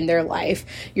figure in their life.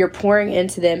 You're pouring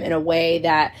into them in a way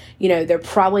that, they're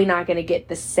probably not going to get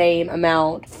the same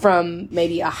amount from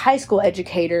maybe a high school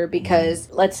educator, because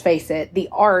let's face it, the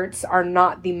arts are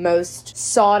not the most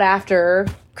sought after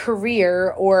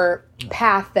career or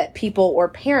path that people or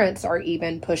parents are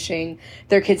even pushing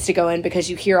their kids to go in, because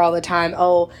you hear all the time,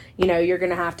 you're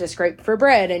gonna have to scrape for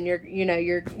bread, and you're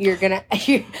gonna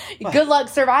good luck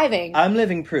surviving. I'm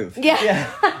living proof. Yeah.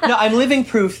 No, I'm living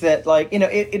proof that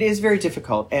it is very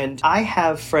difficult. And I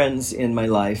have friends in my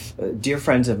life, dear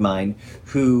friends of mine,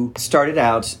 who started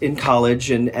out in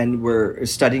college and were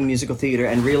studying musical theater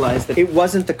and realized that it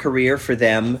wasn't the career for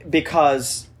them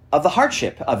because of the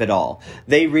hardship of it all.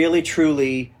 They really,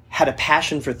 truly had a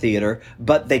passion for theater,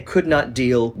 but they could not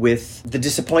deal with the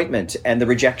disappointment and the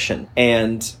rejection.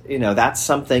 And, that's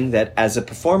something that as a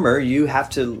performer,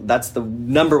 that's the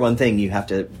number one thing you have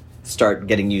to start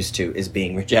getting used to, is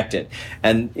being rejected.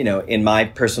 And, in my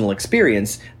personal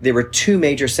experience, there were 2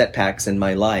 major setbacks in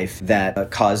my life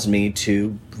that caused me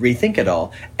to rethink it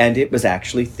all. And it was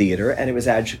actually theater, and it was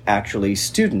actually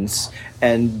students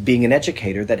and being an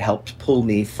educator that helped pull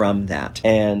me from that.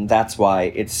 And that's why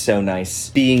it's so nice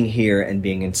being here and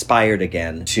being inspired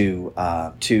again to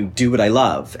do what I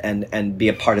love and be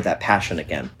a part of that passion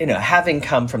again. Having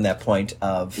come from that point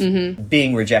of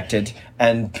being rejected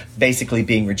and basically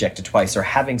being rejected twice, or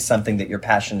having something that you're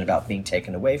passionate about being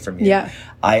taken away from you. Yeah.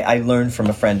 I learned from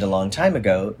a friend a long time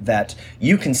ago that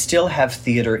you can still have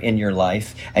theater in your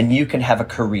life, and you can have a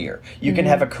career. You can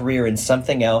have a career in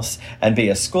something else and be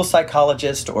a school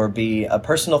psychologist or be a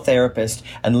personal therapist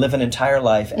and live an entire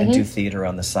life and do theater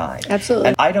on the side. Absolutely.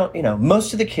 And I don't,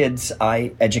 most of the kids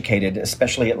I educated,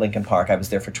 especially at Lincoln Park, I was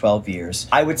there for 12 years.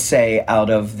 I would say out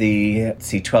of the,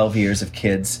 12 years of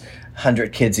kids,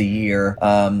 100 kids a year,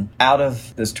 out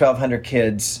of those 1,200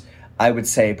 kids, I would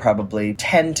say probably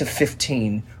 10 to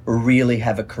 15 really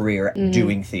have a career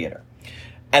doing theater.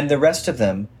 And the rest of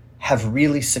them have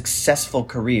really successful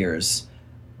careers,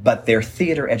 but their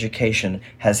theater education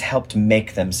has helped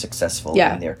make them successful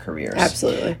in their careers.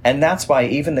 Absolutely. And that's why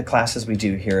even the classes we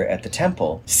do here at the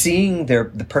Temple, seeing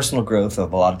the personal growth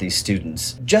of a lot of these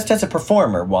students, just as a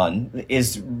performer, one,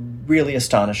 is really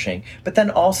astonishing, but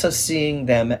then also seeing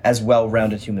them as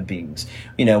well-rounded human beings.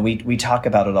 We talk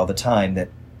about it all the time that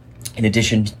in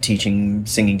addition to teaching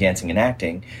singing, dancing, and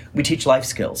acting, we teach life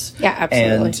skills. Yeah,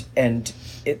 absolutely. And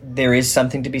there is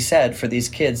something to be said for these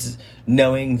kids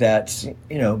knowing that,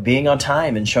 being on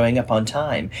time and showing up on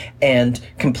time and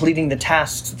completing the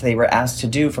tasks that they were asked to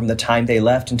do from the time they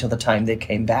left until the time they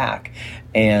came back,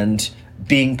 and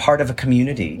being part of a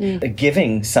community,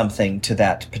 giving something to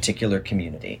that particular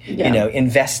community,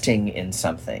 investing in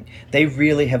something. They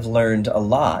really have learned a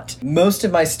lot. Most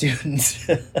of my students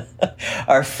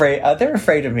are afraid. They're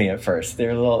afraid of me at first.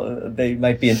 They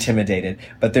might be intimidated,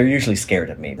 but they're usually scared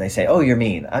of me. They say, "Oh, you're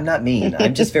mean." I'm not mean.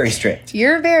 I'm just very strict.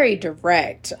 You're very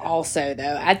direct also,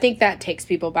 though. I think that takes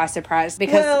people by surprise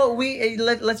because... Well,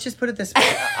 let's just put it this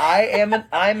way.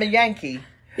 I'm a Yankee.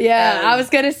 Yeah, I was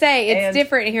going to say, it's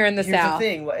different here in the South.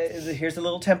 Here's the thing. Here's a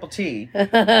little Temple tea.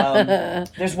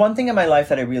 There's one thing in my life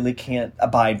that I really can't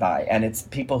abide by, and it's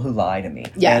people who lie to me.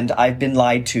 Yeah. And I've been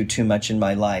lied to too much in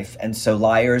my life, and so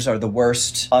liars are the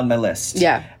worst on my list.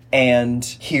 Yeah. And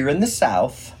here in the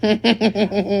South,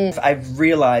 I've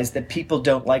realized that people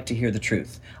don't like to hear the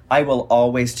truth. I will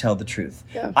always tell the truth.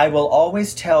 Yeah. I will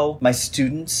always tell my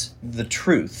students the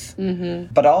truth.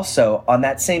 Mm-hmm. But also, on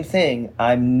that same thing,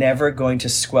 I'm never going to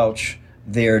squelch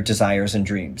their desires and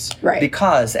dreams. Right.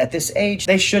 Because at this age,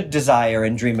 they should desire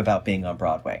and dream about being on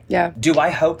Broadway. Yeah. Do I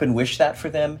hope and wish that for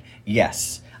them?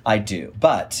 Yes. I do.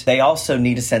 But they also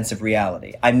need a sense of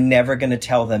reality. I'm never going to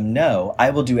tell them no.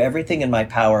 I will do everything in my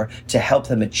power to help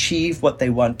them achieve what they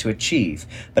want to achieve.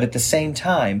 But at the same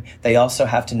time, they also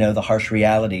have to know the harsh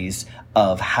realities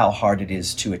of how hard it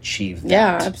is to achieve that.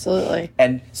 Yeah, absolutely.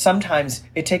 And sometimes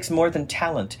it takes more than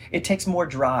talent. It takes more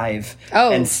drive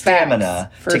and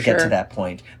stamina to get to that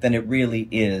point than it really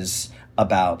is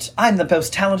about, I'm the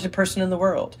most talented person in the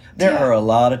world. There are a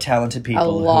lot of talented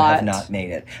people who have not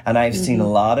made it. And I've seen a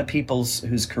lot of people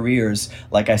whose careers,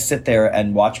 like I sit there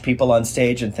and watch people on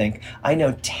stage and think, I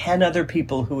know 10 other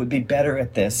people who would be better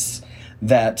at this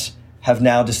that have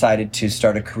now decided to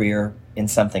start a career in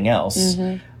something else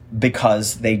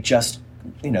because they just,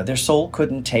 their soul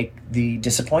couldn't take the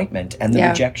disappointment and the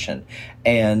rejection.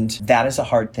 And that is a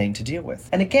hard thing to deal with.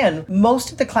 And again,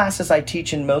 most of the classes I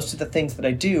teach and most of the things that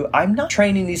I do, I'm not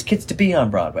training these kids to be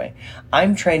on Broadway.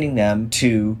 I'm training them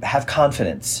to have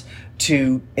confidence,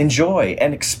 to enjoy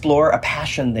and explore a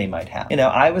passion they might have.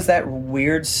 I was that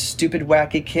weird, stupid,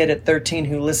 wacky kid at 13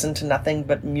 who listened to nothing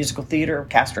but musical theater or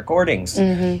cast recordings.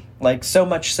 Like, so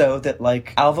much so that,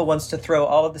 like, Alva wants to throw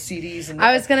all of the CDs and,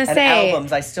 I was gonna say,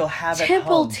 albums I still have at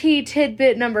Temple home. Tea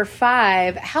tidbit number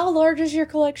 5. How large is your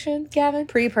collection, Gavin?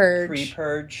 Pre-purge.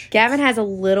 Pre-purge. Gavin has a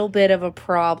little bit of a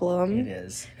problem. It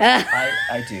is.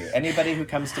 I do. Anybody who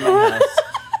comes to my house...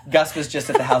 Gus was just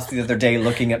at the house the other day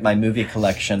looking at my movie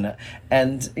collection,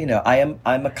 and I'm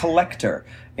a collector.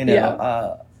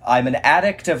 I'm an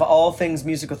addict of all things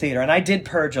musical theater, and I did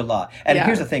purge a lot. And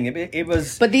here's the thing: it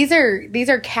was. But these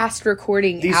are cast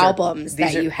recording albums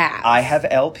that you have. I have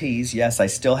LPs. Yes, I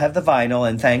still have the vinyl,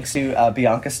 and thanks to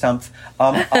Bianca Stumpf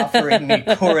offering me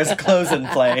Cora's Close and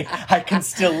Play, I can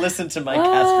still listen to my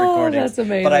cast recordings. That's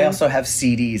amazing. But I also have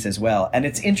CDs as well, and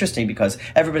it's interesting because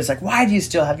everybody's like, "Why do you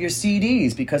still have your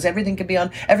CDs?" Because everything could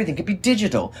be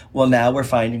digital. Well, now we're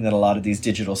finding that a lot of these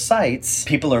digital sites,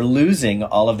 people are losing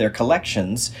all of their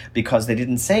collections because they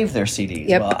didn't save their CDs.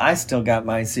 Yep. Well, I still got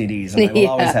my CDs, and I will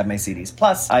always have my CDs.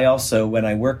 Plus, I also, when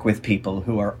I work with people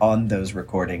who are on those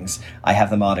recordings, I have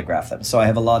them autograph them. So I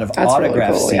have a lot of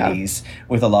autographed CDs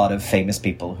with a lot of famous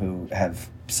people who have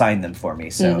sign them for me.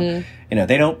 So,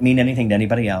 they don't mean anything to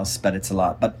anybody else, but it's a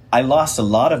lot. But I lost a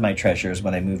lot of my treasures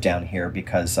when I moved down here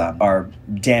because our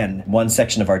den, one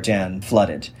section of our den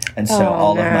flooded. And so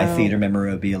all of my theater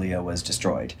memorabilia was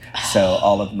destroyed. So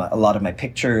a lot of my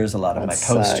pictures, a lot of my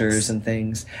posters and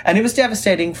things. And it was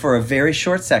devastating for a very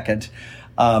short second.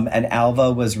 And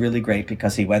Alva was really great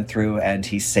because he went through and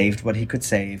he saved what he could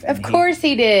save. Of course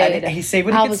he did. And he saved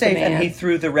what he could save, and he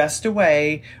threw the rest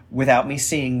away without me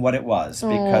seeing what it was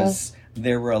because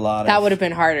there were a lot of... That would have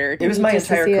been harder. It was my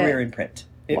entire career in print.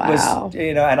 It was,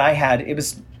 and it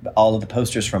was all of the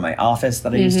posters from my office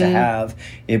that I used to have.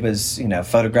 It was,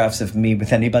 photographs of me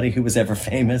with anybody who was ever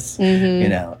famous,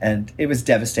 and it was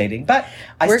devastating. But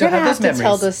I still have those memories. We're going to have to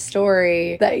tell the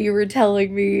story that you were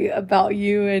telling me about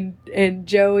you and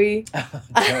Joey.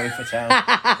 Joey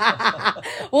Fatale.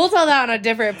 We'll tell that on a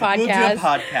different podcast. We'll do a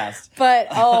podcast. But,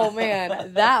 oh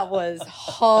man, that was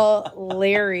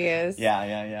hilarious.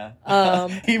 Yeah.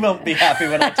 He won't be happy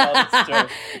when I tell the story.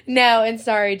 No, and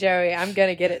sorry, Joey, I'm going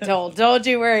to get it told. Don't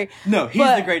you worry. No,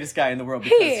 he's the greatest guy in the world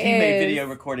because he made video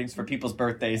recordings for people's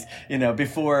birthdays,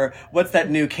 before, what's that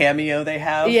new Cameo they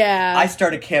have? Yeah. I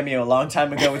started Cameo a long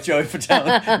time ago with Joey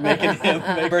Fatale, making him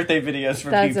make birthday videos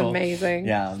for people. That's amazing.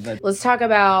 Yeah. Let's talk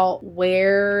about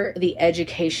where the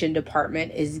education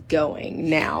department is going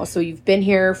now. So you've been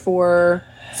here for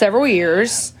several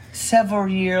years.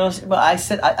 Well,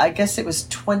 I guess it was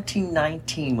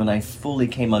 2019 when I fully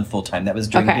came on full-time. That was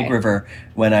during Big River,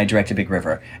 when I directed Big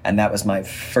River. And that was my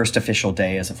first official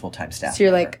day as a full-time staff So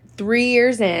you're member. 3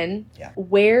 years in. Yeah.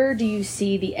 Where do you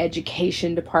see the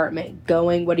education department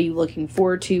going? What are you looking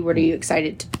forward to? What are you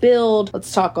excited to build?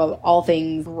 Let's talk of all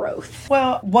things growth.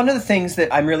 Well, one of the things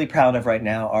that I'm really proud of right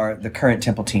now are the current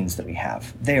Temple teens that we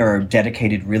have. They are a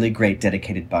dedicated, really great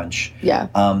dedicated bunch. Yeah.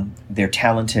 They're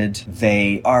talented.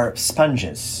 They are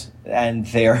sponges. And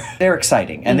they're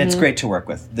exciting, and it's great to work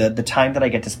with. The time that I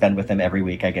get to spend with them every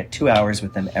week, I get 2 hours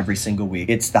with them every single week.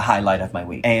 It's the highlight of my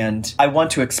week. And I want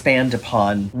to expand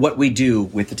upon what we do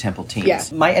with the Temple teens. Yeah.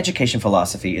 My education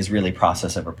philosophy is really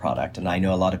process over product, and I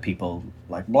know a lot of people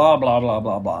like blah, blah, blah,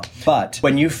 blah, blah. But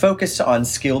when you focus on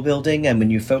skill building and when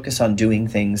you focus on doing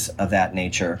things of that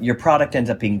nature, your product ends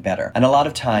up being better. And a lot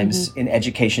of times in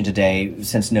education today,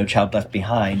 since No Child Left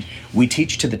Behind, we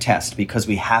teach to the test because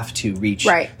we have to reach...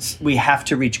 Right. We have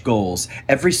to reach goals.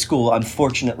 Every school,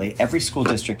 unfortunately, every school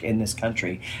district in this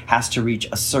country has to reach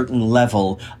a certain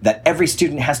level that every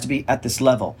student has to be at this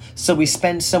level. So we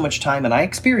spend so much time, and I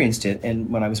experienced it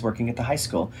when I was working at the high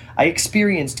school. I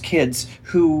experienced kids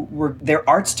who their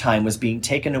arts time was being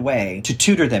taken away to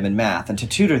tutor them in math and to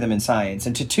tutor them in science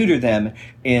and to tutor them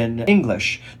in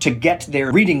English to get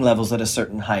their reading levels at a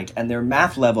certain height and their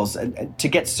math levels and to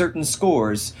get certain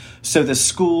scores so the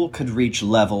school could reach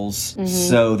levels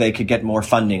so they could get more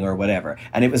funding or whatever.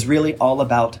 And it was really all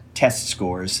about test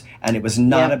scores, and it was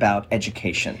not about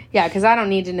education. Yeah, because I don't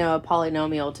need to know a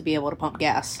polynomial to be able to pump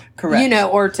gas. Correct.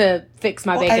 Or to fix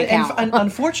my bank account. And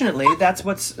unfortunately, that's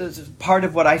what's part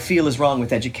of what I feel is wrong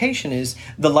with education is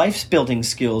the life-building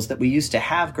skills that we used to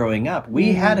have growing up.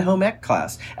 We had home ec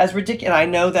class. As ridiculous, I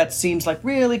know that seems like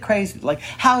really crazy. Like,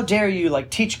 how dare you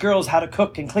teach girls how to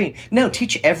cook and clean? No,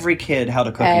 teach every kid how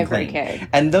to cook and clean. Every kid.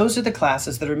 And those are the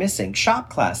classes that are missing. Shop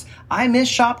class. I miss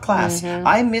shop class.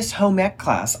 I miss home ec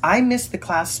class. I miss the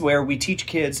class where we teach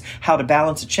kids how to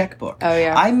balance a checkbook. Oh,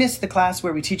 yeah. I miss the class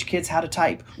where we teach kids how to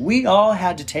type. We all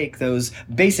had to take those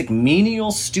basic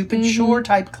menial, stupid, chore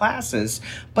type classes,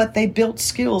 but they built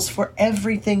skills for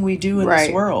everything we do in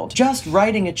this world. Just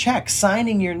writing a check,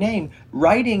 signing your name,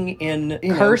 writing in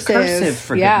cursive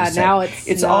for goodness sake. Now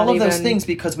it's all of those things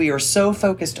because we are so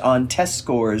focused on test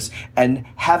scores and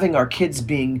having our kids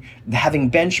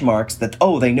having benchmarks that,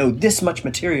 they know this much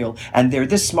material and they're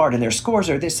this smart and their scores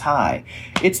are this high.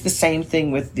 It's the same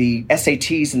thing with the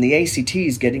SATs and the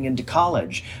ACTs getting into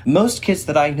college. Most kids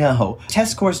that I know,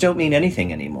 test scores don't mean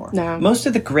anything anymore. No. Most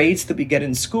of the grades that we get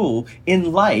in school,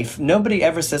 in life, nobody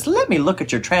ever says, let me look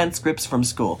at your transcripts from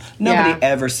school. Nobody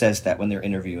ever says that when they're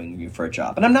interviewing you for a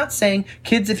job. And I'm not saying,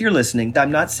 kids, if you're listening,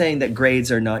 I'm not saying that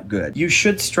grades are not good. You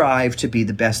should strive to be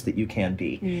the best that you can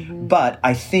be. But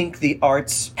I think the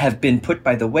arts have been put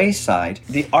by the wayside.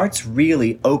 The arts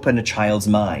really open a child's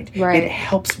mind. Right. It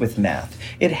helps with math.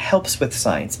 It helps with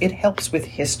science. It helps with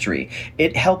history.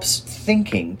 It helps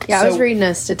thinking. Yeah, I was reading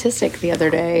a statistic the other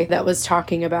day that was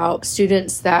talking about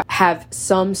students that have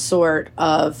some sort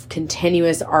of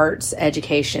continuous arts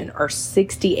education are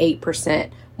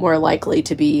 68% more likely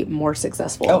to be more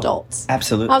successful adults.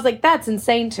 Absolutely. I was like, that's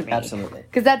insane to me. Absolutely.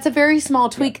 Because that's a very small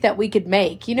tweak that we could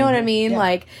make. You know what I mean? Yeah.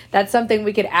 Like, that's something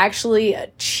we could actually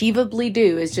achievably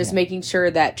do, is just making sure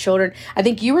that children... I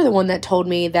think you were the one that told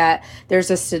me that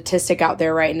there's a statistic out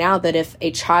there right now that if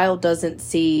a child doesn't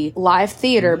see live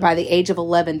theater by the age of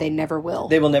 11, they never will.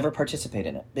 They will never participate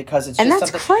in it because it's and just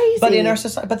that's something... crazy. But in our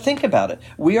society... But think about it.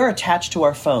 We are attached to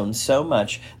our phones so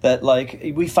much that,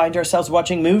 like, we find ourselves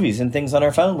watching movies and things on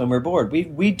our phone when we're bored.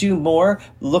 We do more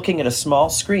looking at a small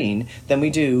screen than we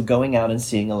do going out and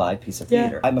seeing a live piece of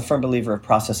theater. I'm a firm believer of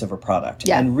process over product.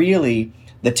 Yeah. And really,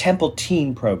 the Temple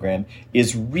Teen Program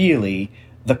is really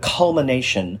the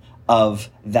culmination of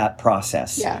that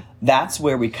process. Yeah. That's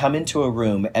where we come into a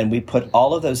room and we put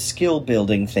all of those skill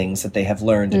building things that they have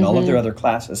learned in all of their other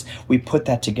classes. We put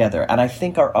that together. And I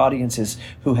think our audiences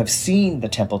who have seen the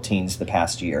Temple Teens the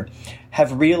past year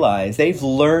have realized they've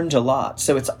learned a lot.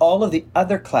 So it's all of the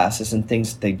other classes and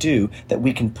things that they do that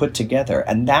we can put together.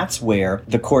 And that's where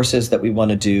the courses that we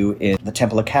want to do in the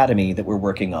Temple Academy that we're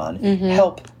working on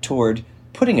help toward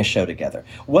putting a show together.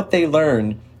 What they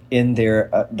learn in their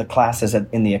the classes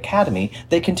in the academy,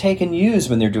 they can take and use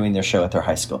when they're doing their show at their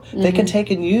high school. They can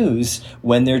take and use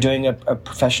when they're doing a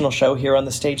professional show here on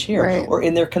the stage here, or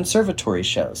in their conservatory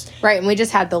shows. Right, and we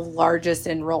just had the largest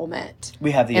enrollment.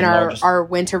 We have the largest our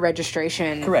winter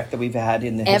registration. Correct, that we've had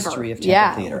in the ever. history of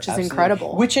Temple Theater. Which is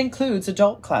incredible. Which includes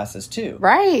adult classes too.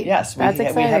 Right. Yes, we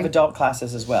have adult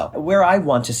classes as well. Where I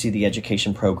want to see the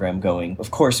education program going,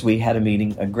 of course, we had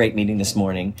a great meeting this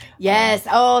morning. Yes.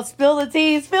 Spill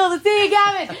the tea,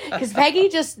 Gavin. Because Peggy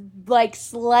just like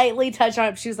slightly touched on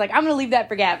it. She was like, I'm going to leave that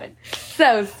for Gavin.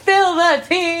 So spill the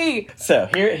tea. So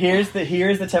here's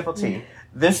the Temple Tea.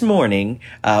 This morning,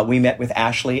 we met with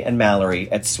Ashley and Mallory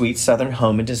at Sweet Southern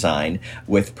Home and Design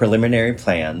with preliminary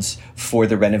plans for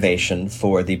the renovation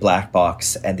for the Black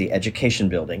Box and the education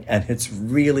building. And it's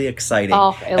really exciting.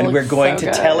 And we're going to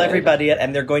tell everybody it,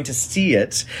 and they're going to see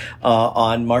it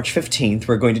on March 15th.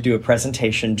 We're going to do a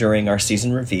presentation during our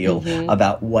season reveal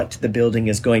about what the building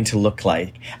is going to look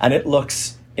like. And it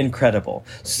looks incredible.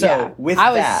 So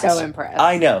I was so impressed.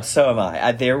 I know, so am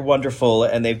I. They're wonderful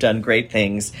and they've done great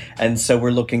things, and so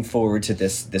we're looking forward to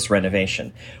this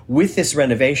renovation. With this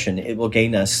renovation, it will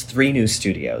gain us 3 new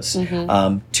studios,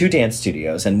 2 dance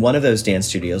studios, and one of those dance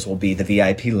studios will be the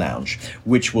VIP lounge,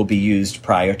 which will be used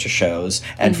prior to shows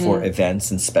and for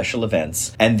events and special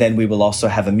events. And then we will also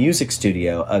have a music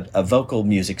studio, a vocal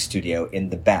music studio in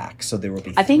the back. So there will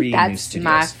be 3 new studios. I think that's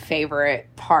my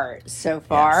favorite part so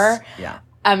far. Yes. Yeah.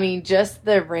 I mean, just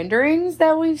the renderings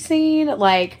that we've seen,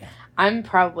 like,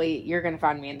 you're going to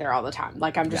find me in there all the time.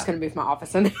 Like, I'm just going to move my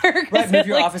office in there. Right, move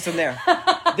your office in there.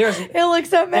 It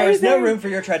looks amazing. There's no room for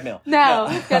your treadmill. No.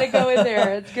 It's got to go in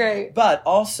there. It's great. But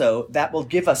also, that will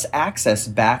give us access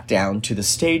back down to the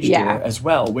stage door as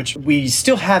well, which we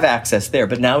still have access there,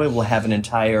 but now we will have an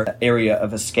entire area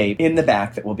of escape in the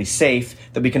back that will be safe,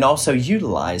 that we can also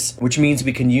utilize, which means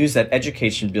we can use that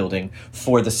education building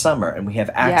for the summer, and we have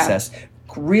access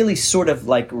really sort of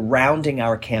like rounding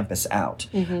our campus out.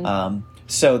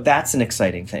 So that's an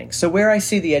exciting thing. So where I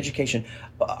see the education,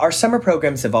 our summer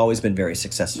programs have always been very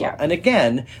successful. Yeah. And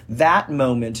again, that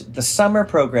moment, the summer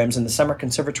programs and the summer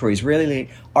conservatories really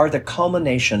are the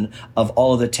culmination of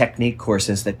all of the technique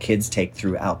courses that kids take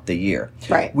throughout the year.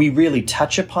 Right. We really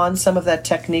touch upon some of that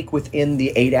technique within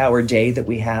the 8-hour day that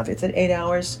we have. Is it 8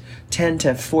 hours? 10 to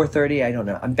 4:30? I don't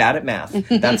know. I'm bad at math.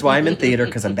 That's why I'm in theater,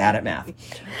 because I'm bad at math.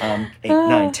 8,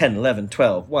 9, 10, 11,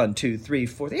 12, 1, 2, 3,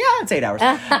 4. Yeah, it's 8 hours.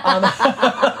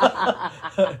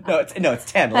 No, it's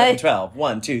 10, 11, 12,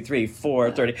 1, 2, 3,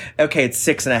 4, 30. Okay, it's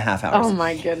 6.5 hours. Oh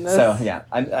my goodness. So yeah,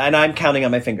 I'm counting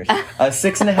on my fingers.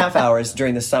 6.5 hours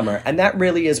during the summer, and that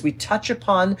really is, we touch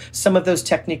upon some of those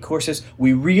technique courses.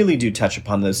 We really do touch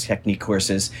upon those technique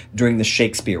courses during the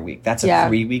Shakespeare week. That's a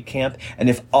 3-week camp, and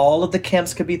if all of the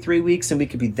camps could be 3 weeks and we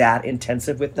could be that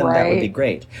intensive with them, that would be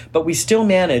great. But we still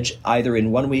manage either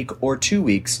in 1 week or 2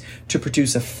 weeks to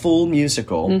produce a full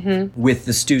musical with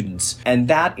the students, and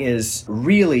that is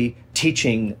really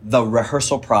teaching the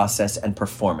rehearsal process and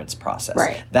performance process.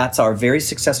 Right. That's our very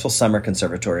successful summer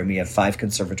conservatory. And we have 5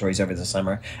 conservatories over the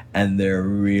summer, and they're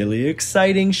really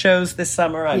exciting shows this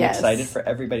summer. I'm excited for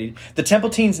everybody. The Temple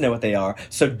Teens know what they are,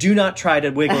 so do not try to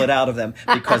wiggle it out of them,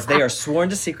 because they are sworn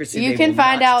to secrecy. You can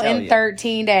find out in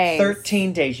 13 days.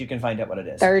 13 days you can find out what it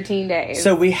is. 13 days.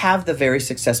 So we have the very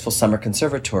successful summer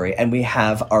conservatory, and we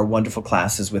have our wonderful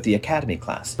classes with the academy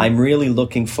class. I'm really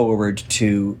looking forward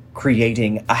to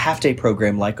creating, I have half-day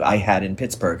program like I had in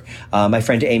Pittsburgh. My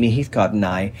friend Amy Heathcott and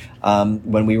I,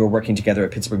 when we were working together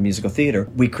at Pittsburgh Musical Theater,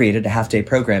 we created a half-day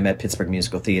program at Pittsburgh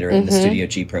Musical Theater in the Studio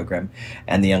G program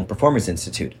and the Young Performers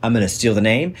Institute. I'm going to steal the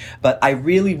name, but I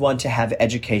really want to have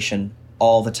education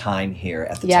all the time here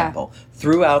at the Temple.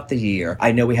 Throughout the year,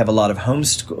 I know we have a lot of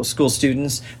homeschool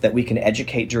students that we can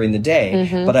educate during the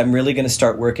day, but I'm really going to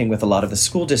start working with a lot of the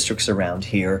school districts around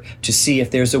here to see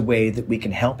if there's a way that we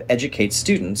can help educate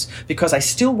students, because I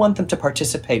still want them to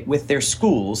participate with their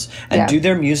schools and do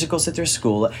their musicals at their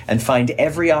school and find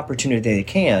every opportunity they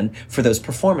can for those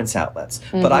performance outlets.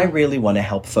 But I really want to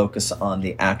help focus on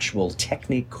the actual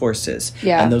technique courses.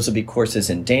 And those will be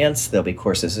courses in dance, there'll be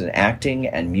courses in acting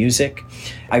and music.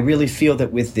 I really feel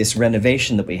that with this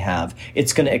renovation that we have,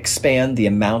 it's going to expand the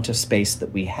amount of space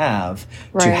that we have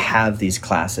to have these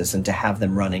classes and to have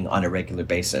them running on a regular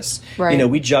basis. You know,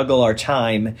 we juggle our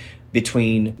time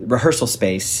between rehearsal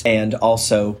space and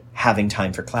also having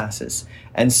time for classes.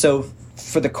 And so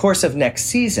for the course of next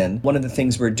season, one of the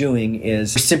things we're doing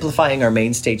is simplifying our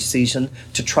main stage season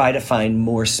to try to find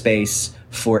more space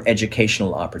for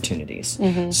educational opportunities.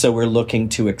 So we're looking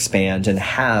to expand and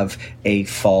have a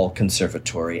fall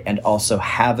conservatory and also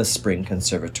have a spring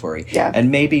conservatory. And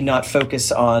maybe not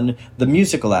focus on the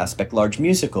musical aspect, large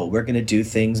musical. We're going to do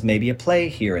things, maybe a play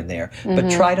here and there, but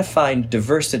try to find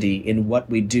diversity in what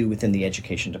we do within the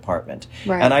education department.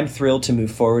 And I'm thrilled to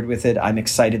move forward with it. I'm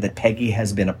excited that Peggy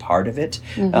has been a part of it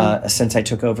since I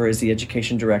took over as the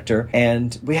education director.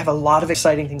 And we have a lot of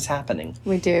exciting things happening.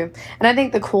 We do. And I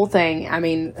think the cool thing, I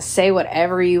mean, say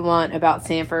whatever you want about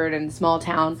Sanford and small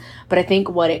town, but I think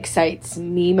what excites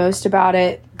me most about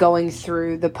it, going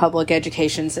through the public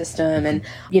education system and,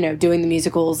 you know, doing the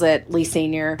musicals at Lee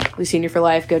Senior for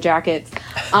life, go Jackets.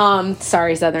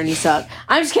 Sorry, Southern, you suck.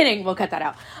 I'm just kidding. We'll cut that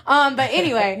out. But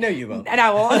anyway. No, you won't. And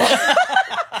I won't.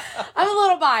 I'm a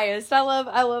little biased. I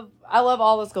love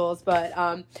all the schools,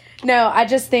 but no, I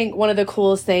just think one of the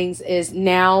coolest things is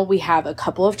now we have a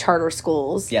couple of charter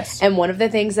schools. And one of the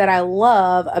things that I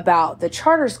love about the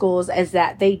charter schools is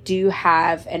that they do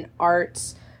have an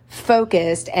arts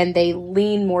focused and they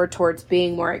lean more towards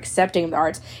being more accepting of the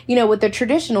arts. You know, with the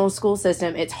traditional school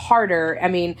system, it's harder. I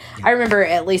mean, I remember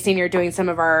at Lee Senior doing some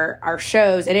of our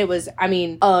shows, and it was, I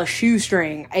mean, a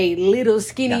shoestring, a little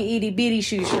skinny itty bitty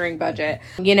shoestring budget,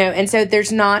 you know, and so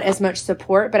there's not as much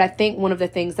support. But I think one of the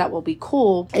things that will be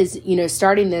cool is, you know,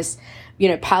 starting this, you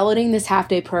know, piloting this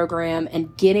half-day program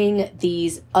and getting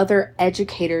these other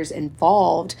educators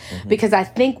involved, because I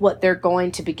think what they're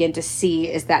going to begin to see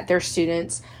is that their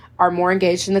students are more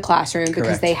engaged in the classroom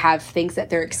because they have things that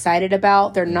they're excited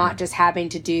about. They're not just having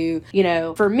to do, you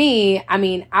know, for me, I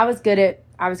mean, I was good at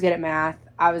math.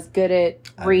 I was good at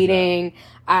reading.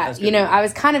 I was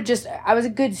a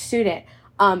good student.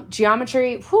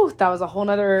 Geometry, that was a whole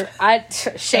nother,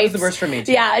 shapes. That was the worst for me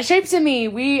too. Yeah, shapes to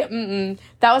me,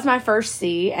 that was my first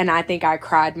C, and I think I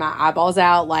cried my eyeballs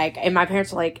out, like, and my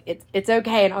parents were like, it's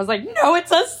okay, and I was like, no,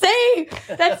 it's a C!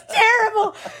 That's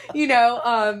terrible! You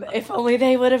know, if only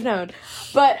they would have known.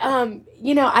 But,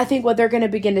 you know, I think what they're going to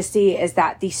begin to see is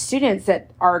that the students that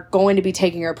are going to be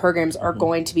taking our programs are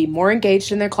going to be more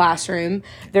engaged in their classroom.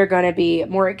 They're going to be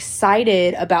more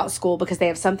excited about school because they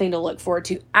have something to look forward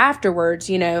to afterwards.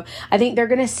 You know, I think they're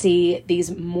going to see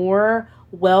these more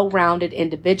well-rounded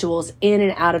individuals in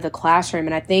and out of the classroom.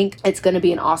 And I think it's going to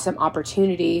be an awesome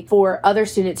opportunity for other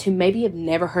students who maybe have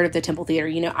never heard of the Temple Theater.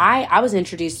 You know, I was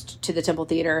introduced to the Temple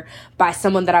Theater by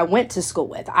someone that I went to school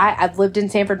with. I've lived in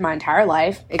Sanford my entire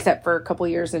life, except for a couple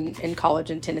years in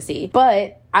college in Tennessee.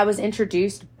 But I was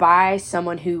introduced by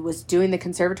someone who was doing the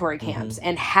conservatory camps,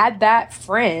 and had that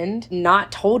friend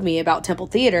not told me about Temple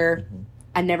Theater,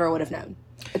 I never would have known,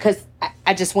 because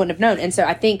I just wouldn't have known. And so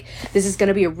I think this is going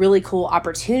to be a really cool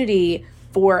opportunity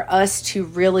for us to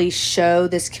really show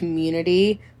this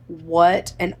community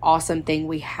what an awesome thing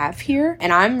we have here.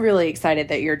 And I'm really excited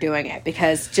that you're doing it,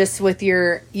 because just with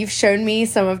you've shown me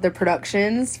some of the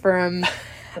productions from,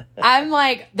 I'm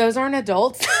like, those aren't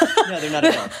adults. No, they're not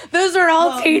adults. Those are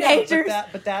all teenagers. No,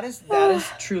 but that is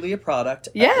truly a product.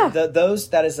 Yeah.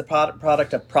 That is the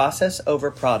product of process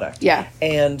over product. Yeah.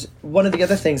 And one of the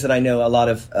other things that I know a lot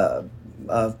of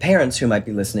parents who might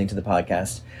be listening to the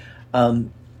podcast,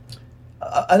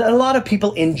 a lot of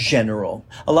people in general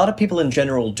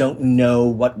don't know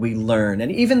what we learn.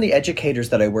 And even the educators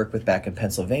that I work with back in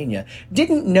Pennsylvania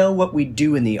didn't know what we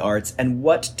do in the arts and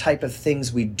what type of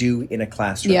things we do in a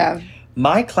classroom. Yeah.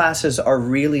 My classes are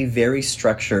really very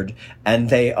structured, and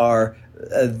they are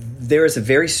there is a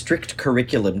very strict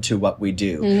curriculum to what we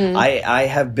do. I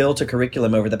have built a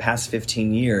curriculum over the past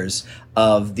 15 years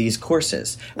of these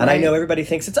courses. And I know everybody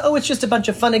thinks it's just a bunch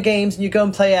of fun and games and you go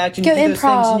and play act and you do those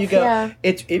things and you go.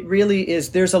 It really is.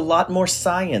 There's a lot more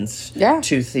science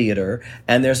to theater,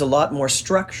 and there's a lot more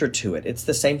structure to it. It's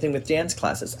the same thing with dance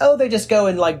classes. Oh, they just go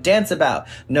and like dance about.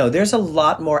 No, there's a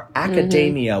lot more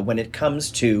academia when it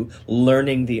comes to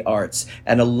learning the arts.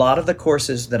 And a lot of the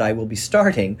courses that I will be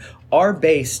starting are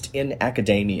based in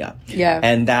academia. Yeah.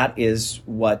 And that is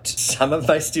what some of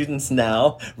my students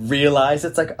now realize.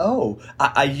 It's like, oh,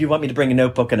 you want me to bring a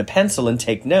notebook and a pencil and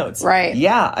take notes? Right.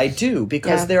 Yeah, I do,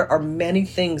 because there are many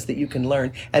things that you can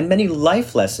learn and many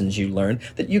life lessons you learn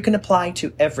that you can apply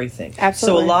to everything.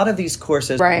 Absolutely. So a lot of these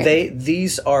courses,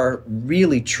 these are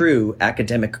really true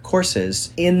academic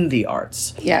courses in the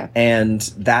arts. Yeah. And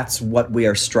that's what we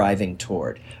are striving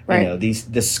toward. Right. You know,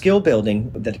 the skill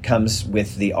building that comes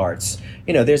with the arts,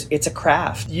 you know, it's a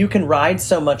craft. You can ride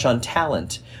so much on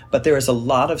talent, but there is a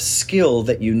lot of skill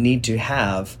that you need to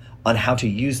have on how to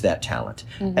use that talent.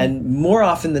 And more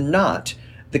often than not,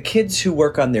 the kids who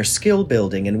work on their skill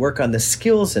building and work on the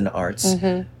skills in arts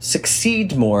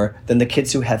succeed more than the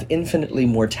kids who have infinitely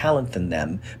more talent than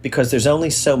them, because there's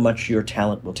only so much your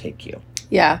talent will take you.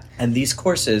 Yeah. And these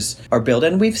courses are built,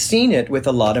 and we've seen it with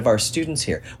a lot of our students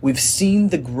here. We've seen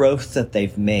the growth that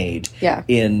they've made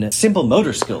in simple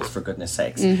motor skills, for goodness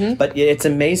sakes. But it's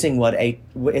amazing what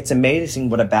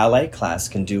a ballet class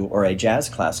can do, or a jazz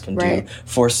class can do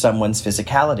for someone's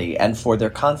physicality and for their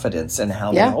confidence and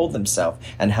how they hold themselves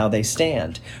and how they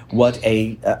stand. What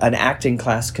an acting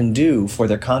class can do for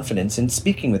their confidence in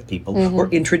speaking with people or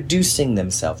introducing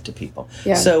themselves to people.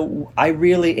 Yeah. So I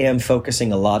really am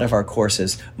focusing a lot of our courses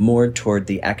more toward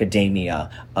the academia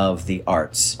of the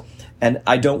arts. And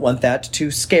I don't want that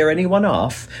to scare anyone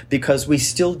off, because we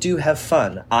still do have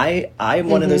fun. I am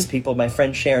one of those people, my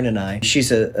friend Sharon and I,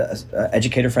 she's a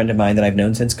educator friend of mine that I've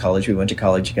known since college. We went to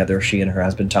college together, she and her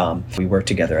husband Tom. We worked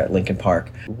together at Lincoln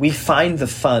Park. We find the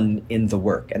fun in the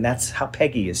work, and that's how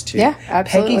Peggy is too. Yeah,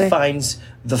 absolutely. Peggy finds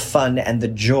the fun and the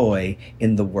joy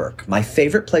in the work. My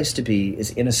favorite place to be is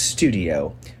in a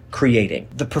studio creating.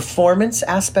 The performance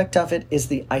aspect of it is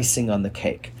the icing on the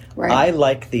cake. Right. I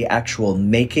like the actual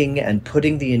making and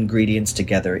putting the ingredients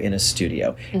together in a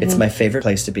studio. It's my favorite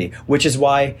place to be, which is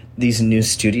why these new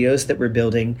studios that we're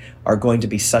building are going to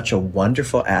be such a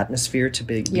wonderful atmosphere to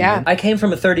be in. I came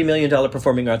from a $30 million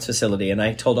performing arts facility, and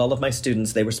I told all of my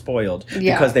students they were spoiled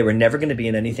because they were never going to be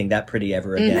in anything that pretty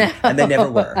ever again. And they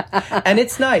never were. And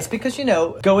it's nice because, you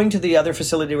know, going to the other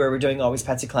facility where we're doing Always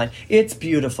Patsy Cline, it's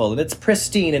beautiful and it's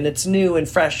pristine and it's new and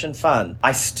fresh and fun.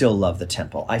 I still love the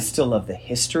Temple. I still love the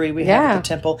history we have at the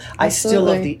Temple. I still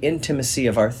love the intimacy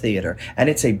of our theater, and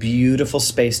it's a beautiful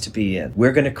space to be in.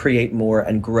 We're going to create more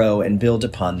and grow and build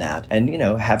upon that, and, you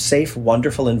know, have safe,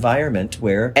 wonderful environment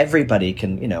where everybody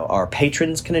can, you know, our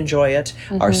patrons can enjoy it,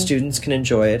 our students can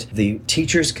enjoy it, the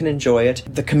teachers can enjoy it,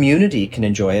 the community can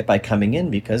enjoy it by coming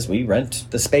in, because we rent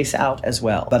the space out as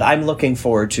well. But I'm looking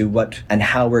forward to what and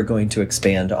how we're going to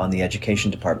expand on the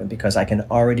education department, because I can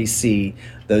already see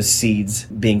those seeds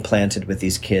being planted with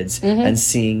these kids and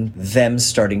seeing them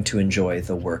starting to enjoy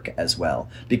the work as well,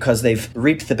 because they've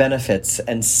reaped the benefits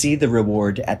and see the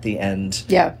reward at the end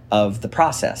of the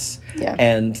process.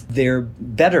 And they're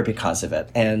better because of it.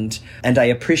 And I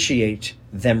appreciate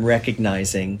them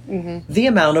recognizing the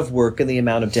amount of work and the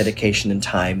amount of dedication and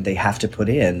time they have to put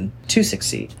in to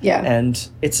succeed. And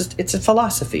it's a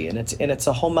philosophy, and it's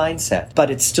a whole mindset,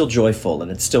 but it's still joyful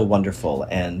and it's still wonderful.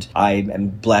 And I am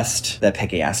blessed that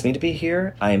Peggy asked me to be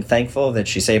here. I am thankful that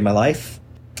she saved my life.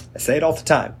 I say it all the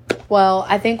time. Well,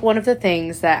 I think one of the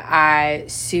things that I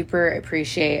super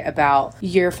appreciate about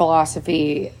your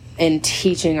philosophy in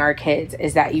teaching our kids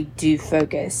is that you do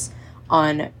focus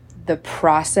on the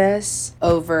process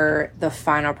over the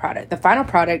final product. The final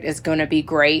product is going to be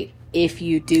great if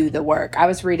you do the work. I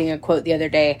was reading a quote the other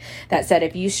day that said,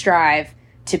 if you strive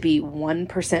to be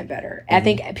 1% better. I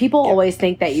think people always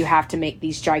think that you have to make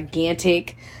these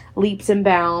gigantic leaps and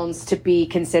bounds to be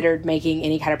considered making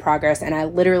any kind of progress. And I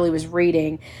literally was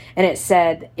reading, and it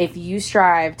said, if you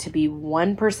strive to be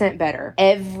 1% better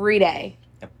every day,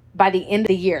 by the end of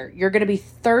the year, you're going to be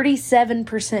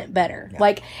 37% better.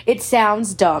 Like, it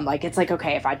sounds dumb. Like, it's like,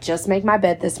 okay, if I just make my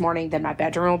bed this morning, then my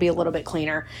bedroom will be a little bit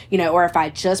cleaner, you know, or if I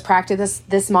just practice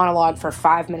this monologue for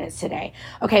 5 minutes today.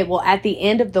 Okay, well, at the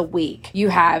end of the week, you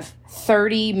have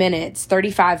 30 minutes,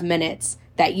 35 minutes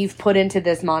that you've put into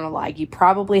this monologue. You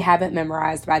probably haven't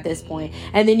memorized by this point.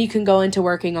 And then you can go into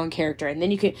working on character. And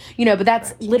then you can, you know, but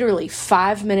that's literally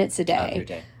 5 minutes a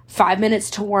day. 5 minutes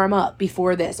to warm up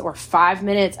before this, or 5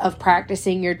 minutes of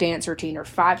practicing your dance routine, or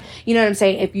you know what I'm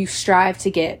saying? If you strive to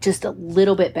get just a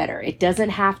little bit better, it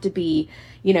doesn't have to be,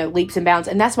 leaps and bounds.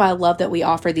 And that's why I love that we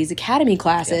offer these academy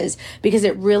classes, because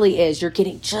it really is, you're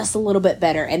getting just a little bit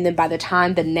better. And then by the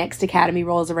time the next academy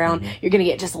rolls around, you're going to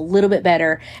get just a little bit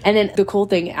better. And then the cool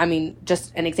thing, I mean,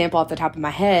 just an example off the top of my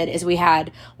head, is we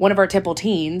had one of our Temple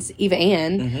teens, Eva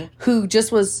Ann, who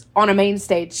just was on a main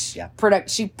stage product.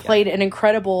 She played an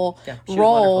incredible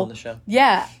role. On the show.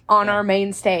 On our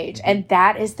main stage. And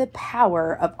that is the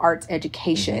power of arts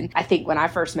education. I think when I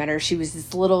first met her, she was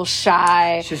this little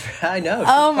shy. I know.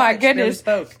 Oh my goodness. She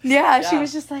never spoke. Yeah, she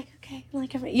was just like, okay,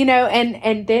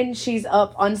 and then she's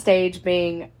up on stage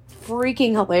being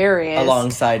freaking hilarious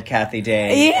alongside Kathy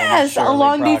Day. Yes,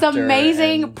 along Proctor these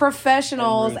amazing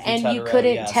professionals, and you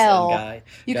couldn't tell.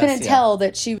 You couldn't tell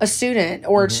that she was a student,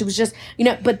 or she was just,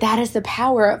 but that is the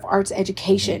power of arts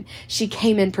education. She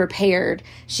came in prepared.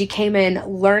 She came in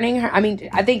learning her. I mean,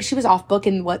 I think she was off book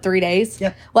in 3 days?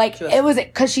 Yeah. It was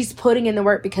because she's putting in the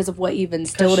work because of what you've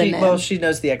instilled in them. Well, she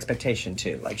knows the expectation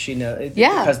too. She knows,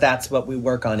 because that's what we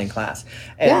work on in class.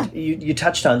 And you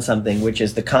touched on something, which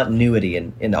is the continuity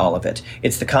in all of it.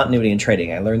 It's the continuity in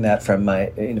trading. I learned that from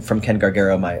Ken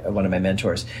Gargaro, one of my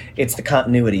mentors. It's the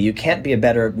continuity. You can't be a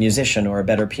better musician or a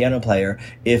better piano player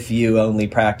if you only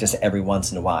practice every once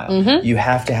in a while. You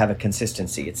have to have a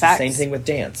consistency. It's the same thing with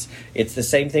dance. It's the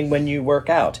same thing when you work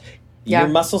out. Your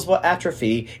muscles will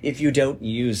atrophy if you don't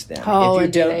use them. Oh, if you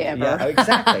do don't, they ever? Yeah,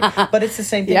 exactly. But it's the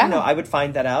same thing. I would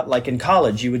find that out. Like in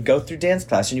college, you would go through dance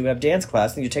class, and you would have dance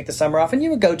class, and you take the summer off, and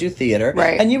you would go do theater,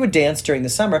 and you would dance during the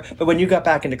summer. But when you got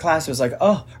back into class, it was like,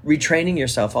 retraining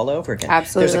yourself all over again.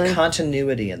 Absolutely. There's a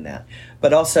continuity in that.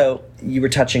 But also, you were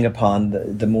touching upon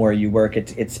the more you work,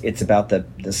 it's about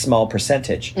the small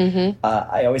percentage.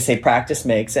 I always say practice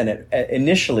makes, and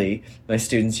initially my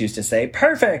students used to say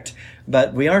perfect,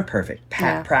 but we aren't perfect.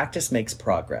 Practice makes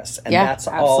progress, and that's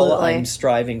all I'm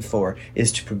striving for,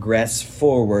 is to progress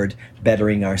forward,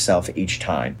 bettering ourselves each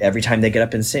time. Every time they get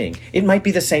up and sing, it might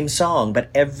be the same song, but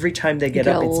every time they get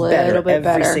up, it's better.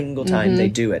 Every single time they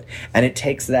do it, and it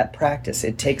takes that practice.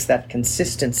 It takes that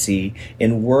consistency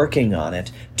in working on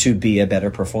it to be a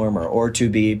better performer, or to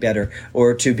be better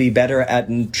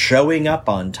at showing up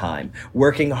on time,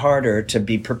 working harder to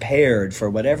be prepared for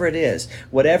whatever it is.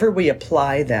 Whatever we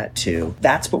apply that to,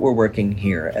 that's what we're working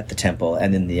here at the Temple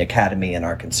and in the Academy and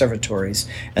our conservatories,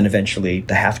 and eventually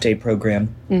the half-day program,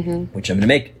 which I'm going to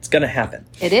make. It's going to happen.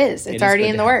 It is. It's already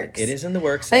in the works. It is in the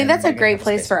works. I think that's a great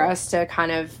place for us to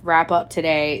kind of wrap up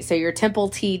today. So your Temple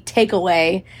T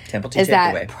takeaway is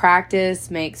that practice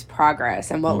makes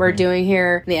progress. And what we're doing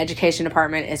here in the education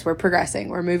department is we're progressing.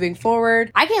 We're moving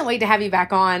forward. I can't wait to have you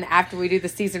back on after we do the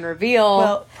season reveal.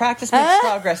 Well, practice makes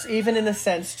progress, even in the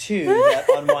sense, too, that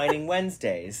on Whining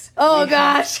Wednesdays.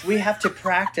 We have to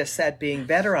practice at being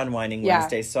better on Whining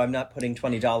Wednesdays, so I'm not putting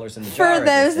 $20 in the jar. For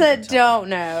those that don't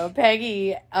know,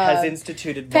 Peggy has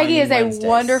instituted Peggy Whining is a Wednesdays.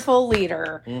 Wonderful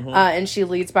leader, and she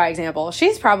leads by example.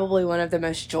 She's probably one of the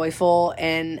most joyful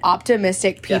and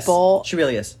optimistic people. Yes, she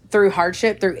really is. Through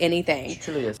hardship, through anything. She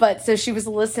truly is. But so she was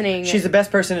listening. She's the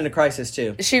best person in a crisis,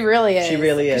 too. She really is. She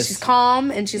really is. She's calm,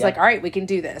 and she's like, all right, we can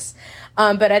do this.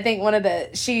 But I think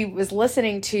she was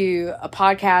listening to a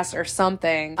podcast or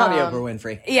something. Probably Oprah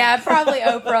Winfrey. Yeah, probably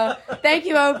Oprah. Thank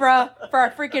you, Oprah, for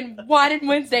our freaking Whining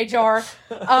Wednesday jar.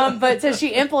 But so she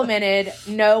implemented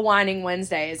no Whining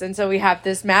Wednesdays. And so we have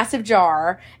this massive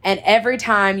jar, and every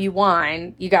time you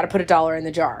whine, you got to put $1 in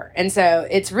the jar. And so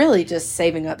it's really just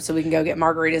saving up so we can go get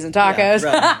margaritas and tacos.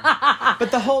 Yeah, right.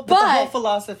 But the whole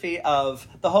philosophy of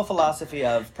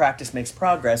practice makes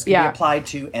progress can be applied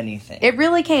to anything. It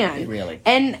really can. It really.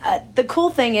 And the cool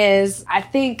thing is, I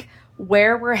think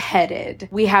where we're headed,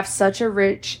 we have such a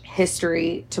rich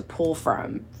history to pull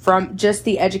from just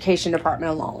the education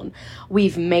department alone.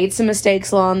 We've made some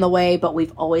mistakes along the way, but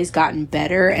we've always gotten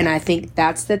better. And I think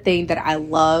that's the thing that I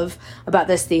love about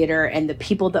this theater and the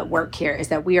people that work here, is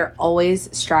that we are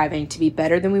always striving to be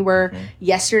better than we were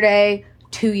yesterday,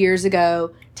 2 years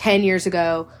ago, 10 years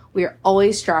ago. We are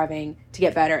always striving to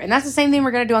get better. And that's the same thing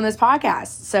we're going to do on this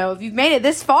podcast. So if you've made it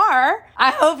this far,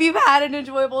 I hope you've had an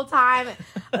enjoyable time.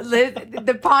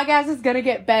 The podcast is going to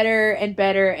get better and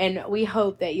better. And we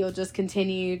hope that you'll just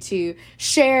continue to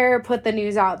share, put the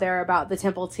news out there about the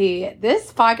Temple T.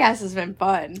 This podcast has been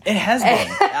fun. It has been.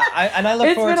 And I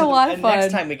look forward to the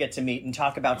next time we get to meet and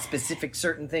talk about specific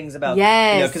certain things about,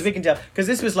 because we can tell, because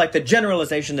this was like the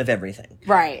generalization of everything.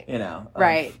 Right.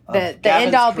 The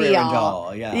end all be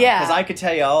all. Yeah. Because I could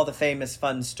tell you all the famous famous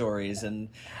fun stories, and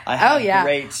I have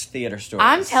great theater stories.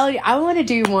 I'm telling you, I want to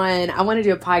do one. I want to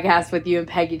do a podcast with you and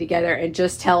Peggy together and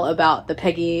just tell about the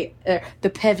Pevy. The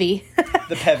Pevy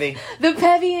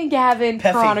and Gavin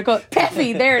Chronicles.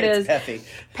 Peffy, there it is.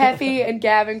 Peffy and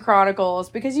Gavin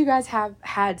Chronicles, because you guys have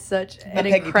had such an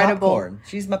incredible... Popcorn.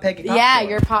 She's my Peggy popcorn. Yeah,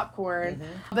 you're popcorn.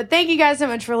 Mm-hmm. But thank you guys so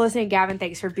much for listening. Gavin,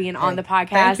 thanks for being on the podcast.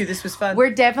 Thank you. This was fun. We're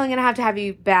definitely going to have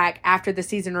you back after the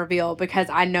season reveal, because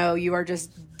I know you are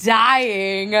just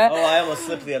dying. Oh, I almost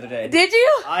slipped the other day. Did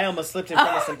you? I almost slipped in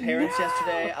front of some parents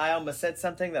yesterday. I almost said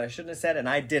something that I shouldn't have said, and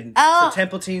I didn't. So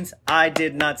Temple Teens, I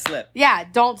did not slip. Yeah,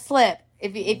 don't slip.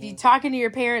 If you're talking to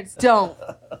your parents, don't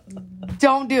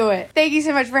do it. Thank you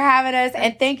so much for having us.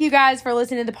 And thank you guys for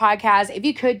listening to the podcast. If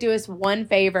you could do us one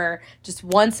favor, just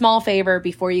one small favor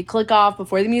before you click off,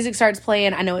 before the music starts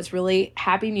playing. I know it's really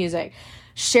happy music.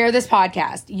 Share this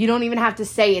podcast. You don't even have to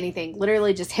say anything.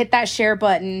 Literally just hit that share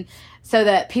button so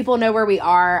that people know where we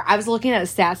are. I was looking at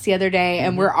stats the other day,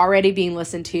 and we're already being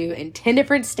listened to in 10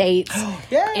 different states,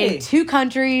 in 2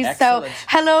 countries. Excellent. So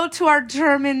hello to our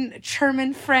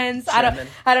German friends. I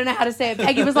don't know how to say it.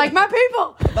 Peggy was like, my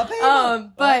people.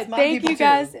 But thank you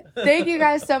guys. Thank you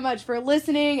guys so much for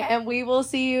listening, and we will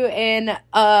see you in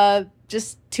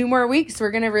just 2 more weeks.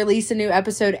 We're going to release a new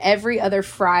episode every other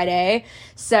Friday.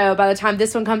 So by the time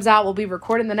this one comes out, we'll be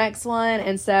recording the next one.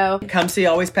 And so come see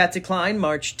Always Patsy Cline,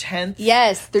 March 10th.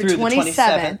 Yes, through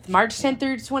 27th. March 10th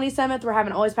through 27th, we're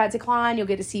having Always Patsy Cline. You'll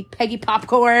get to see Peggy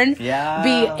Popcorn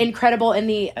be incredible in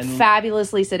the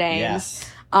fabulous Lisa Danes. Yes.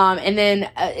 And then,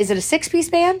 is it a 6-piece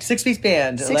band? 6-piece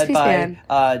band, led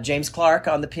by James Clark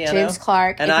on the piano. James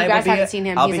Clark. And if you guys haven't seen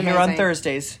him, I'll he's be here amazing. on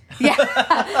Thursdays.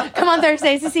 Yeah. Come on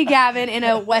Thursdays to see Gavin in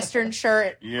a Western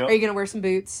shirt. Yep. Are you going to wear some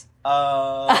boots? If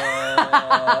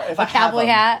a cowboy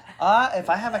hat? If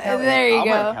I have a cowboy hat, there you I'll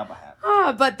go. wear a cowboy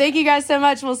hat. But thank you guys so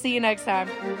much. We'll see you next time.